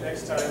think that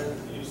next time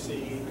you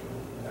see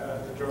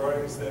the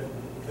drawings, that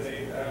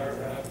they are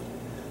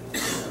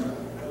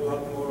a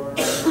lot more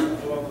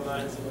along the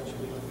lines of what you do.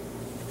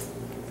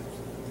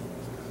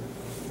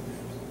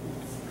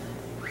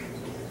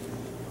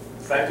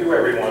 Thank you,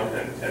 everyone,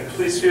 and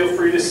please feel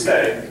free to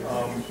stay.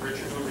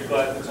 Richard will be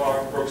glad to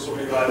talk, Brooks will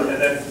be glad, and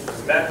then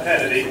Matt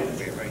Kennedy,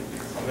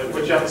 I'm going to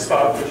put you on the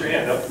spot, put your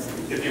hand up.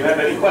 If you have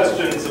any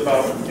questions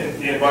about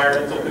the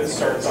environmental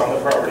concerns on the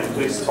property,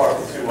 please talk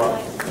to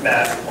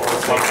Matt or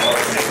one of our